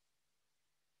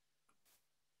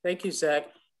 Thank you, Zach.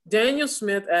 Daniel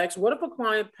Smith asks, what if a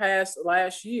client passed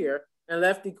last year and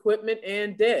left equipment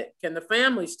and debt? Can the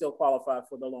family still qualify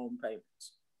for the loan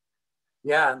payments?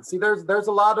 Yeah, and see, there's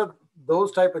a lot of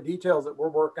those type of details that we're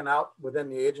working out within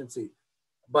the agency.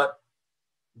 But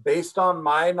based on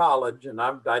my knowledge, and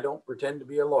I don't pretend to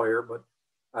be a lawyer, but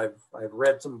I've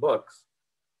read some books.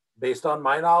 Based on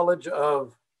my knowledge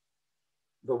of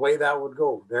the way that would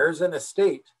go, there's an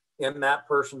estate in that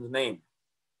person's name.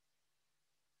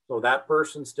 So that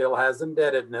person still has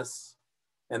indebtedness,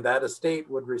 and that estate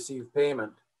would receive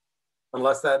payment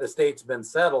unless that estate's been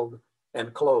settled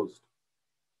and closed.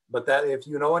 But that, if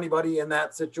you know anybody in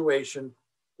that situation,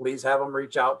 please have them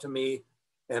reach out to me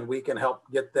and we can help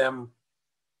get them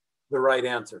the right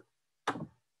answer.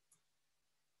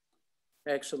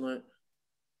 Excellent.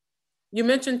 You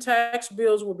mentioned tax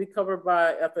bills will be covered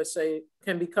by FSA,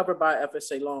 can be covered by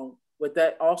FSA loan. Would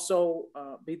that also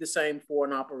be the same for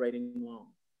an operating loan?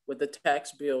 Would the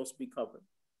tax bills be covered?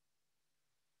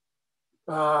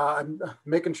 I'm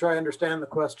making sure I understand the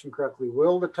question correctly.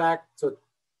 Will the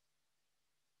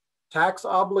tax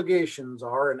obligations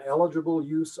are an eligible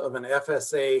use of an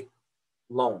FSA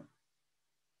loan?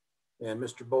 And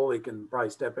Mr. Boley can probably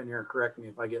step in here and correct me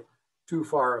if I get too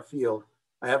far afield.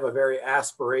 I have a very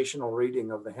aspirational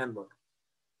reading of the handbook.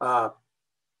 An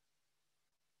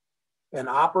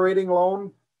operating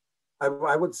loan,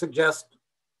 I would suggest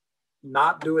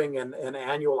not doing an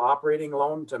annual operating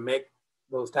loan to make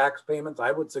those tax payments.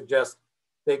 I would suggest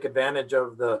take advantage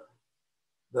of the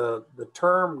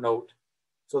term note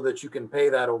so that you can pay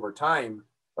that over time.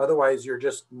 Otherwise, you're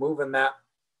just moving that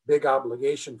big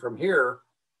obligation from here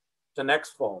to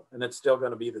next fall, and it's still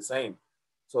going to be the same.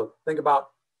 So think about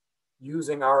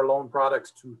using our loan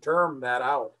products to term that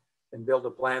out and build a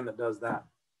plan that does that.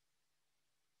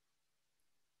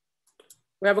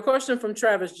 We have a question from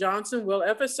Travis Johnson. Will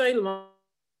FSA loan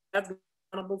have to be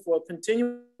accountable for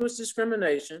continuous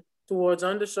discrimination towards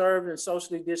underserved and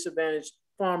socially disadvantaged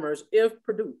farmers if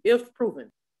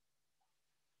proven?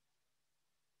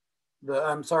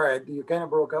 I'm sorry, you kind of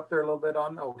broke up there a little bit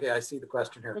on, okay, I see the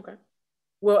question here. Okay.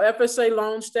 Will FSA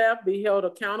loan staff be held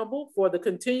accountable for the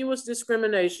continuous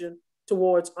discrimination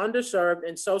towards underserved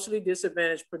and socially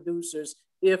disadvantaged producers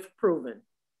if proven?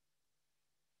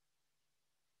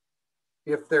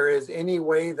 If there is any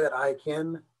way that I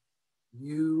can,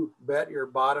 you bet your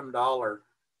bottom dollar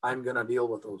I'm going to deal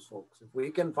with those folks. If we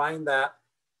can find that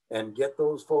and get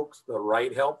those folks the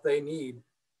right help they need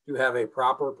to have a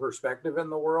proper perspective in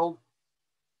the world,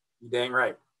 you dang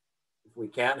right. If we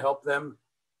can't help them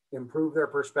improve their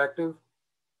perspective,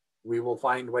 we will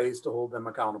find ways to hold them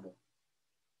accountable.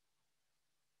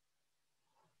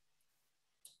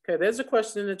 Okay, there's a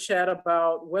question in the chat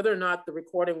about whether or not the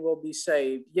recording will be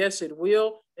saved. Yes, it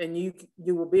will, and you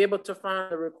will be able to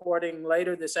find the recording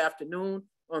later this afternoon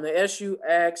on the SU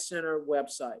Ag Center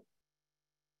website.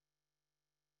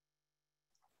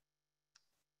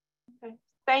 Okay,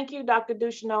 thank you, Dr.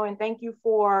 Ducheneaux, and thank you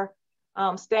for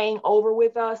staying over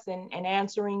with us and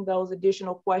answering those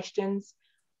additional questions.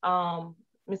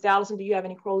 Ms. Allison, do you have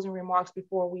any closing remarks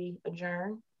before we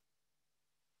adjourn?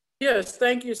 Yes,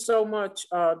 thank you so much,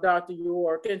 Dr.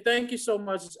 York, and thank you so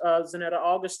much, Zanetta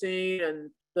Augustine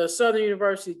and the Southern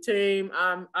University team.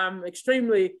 I'm an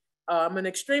extremely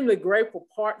grateful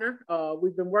partner.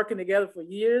 We've been working together for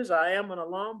years. I am an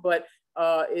alum, but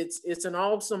it's an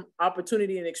awesome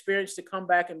opportunity and experience to come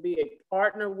back and be a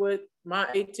partner with my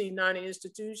 1890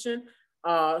 institution,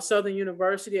 Southern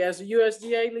University, as a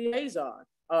USDA liaison.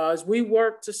 As we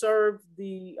work to serve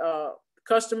the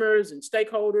customers and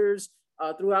stakeholders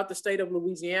throughout the state of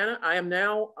Louisiana. I am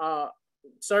now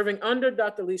serving under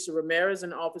Dr. Lisa Ramirez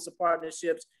in the Office of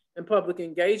Partnerships and Public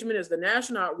Engagement as the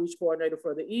National Outreach Coordinator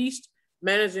for the East,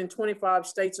 managing 25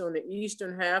 states on the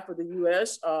eastern half of the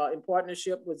U.S. In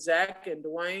partnership with Zach and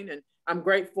Dwayne. And I'm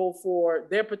grateful for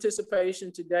their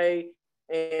participation today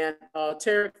and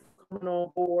Terry coming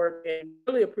on board, and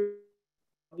really appreciate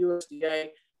USDA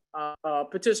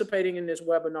participating in this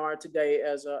webinar today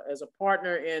as a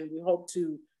partner. And we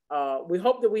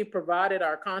hope that we provided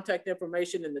our contact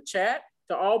information in the chat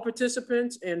to all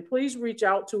participants, and please reach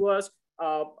out to us.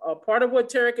 Part of what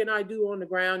Tarek and I do on the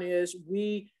ground is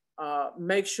we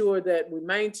make sure that we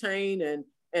maintain and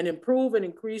improve and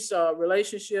increase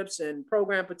relationships and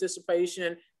program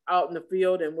participation out in the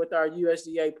field and with our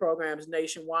USDA programs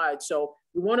nationwide. So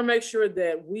we want to make sure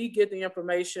that we get the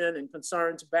information and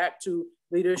concerns back to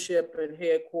leadership and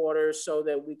headquarters so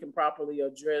that we can properly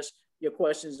address your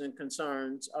questions and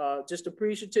concerns. Just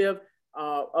appreciative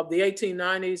of the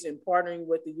 1890s and partnering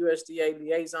with the USDA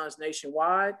liaisons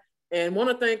nationwide. And want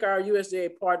to thank our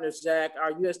USDA partners, Zach,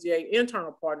 our USDA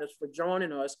internal partners, for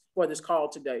joining us for this call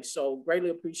today. So greatly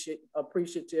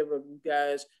appreciative of you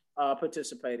guys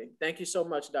participating. Thank you so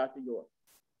much, Dr. York.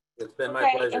 It's been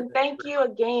my pleasure. And thank you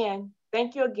again.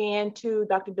 Thank you again to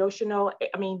Dr. Mr.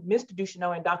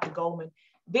 Ducheneaux and Dr. Goldman.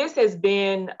 This has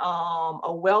been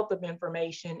a wealth of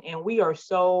information, and we are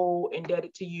so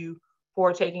indebted to you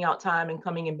for taking out time and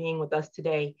coming and being with us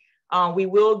today. We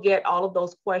will get all of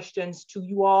those questions to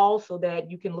you all so that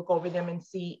you can look over them and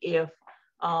see if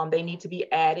they need to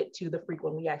be added to the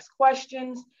frequently asked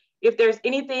questions. If there's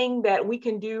anything that we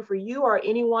can do for you or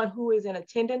anyone who is in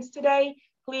attendance today,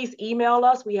 please email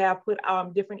us. We have put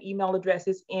different email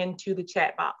addresses into the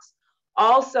chat box.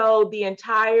 Also, the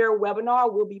entire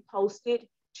webinar will be posted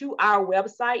to our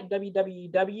website,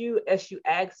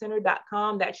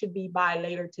 www.suagcenter.com. That should be by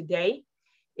later today.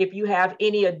 If you have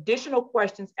any additional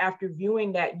questions after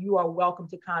viewing that, you are welcome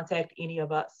to contact any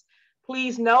of us.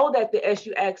 Please know that the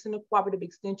SU Ag Center Cooperative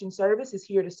Extension Service is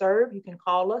here to serve. You can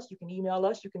call us, you can email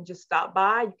us, you can just stop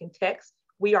by, you can text.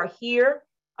 We are here.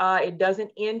 It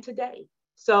doesn't end today.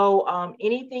 So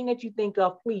anything that you think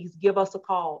of, please give us a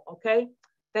call, okay?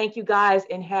 Thank you guys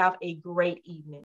and have a great evening.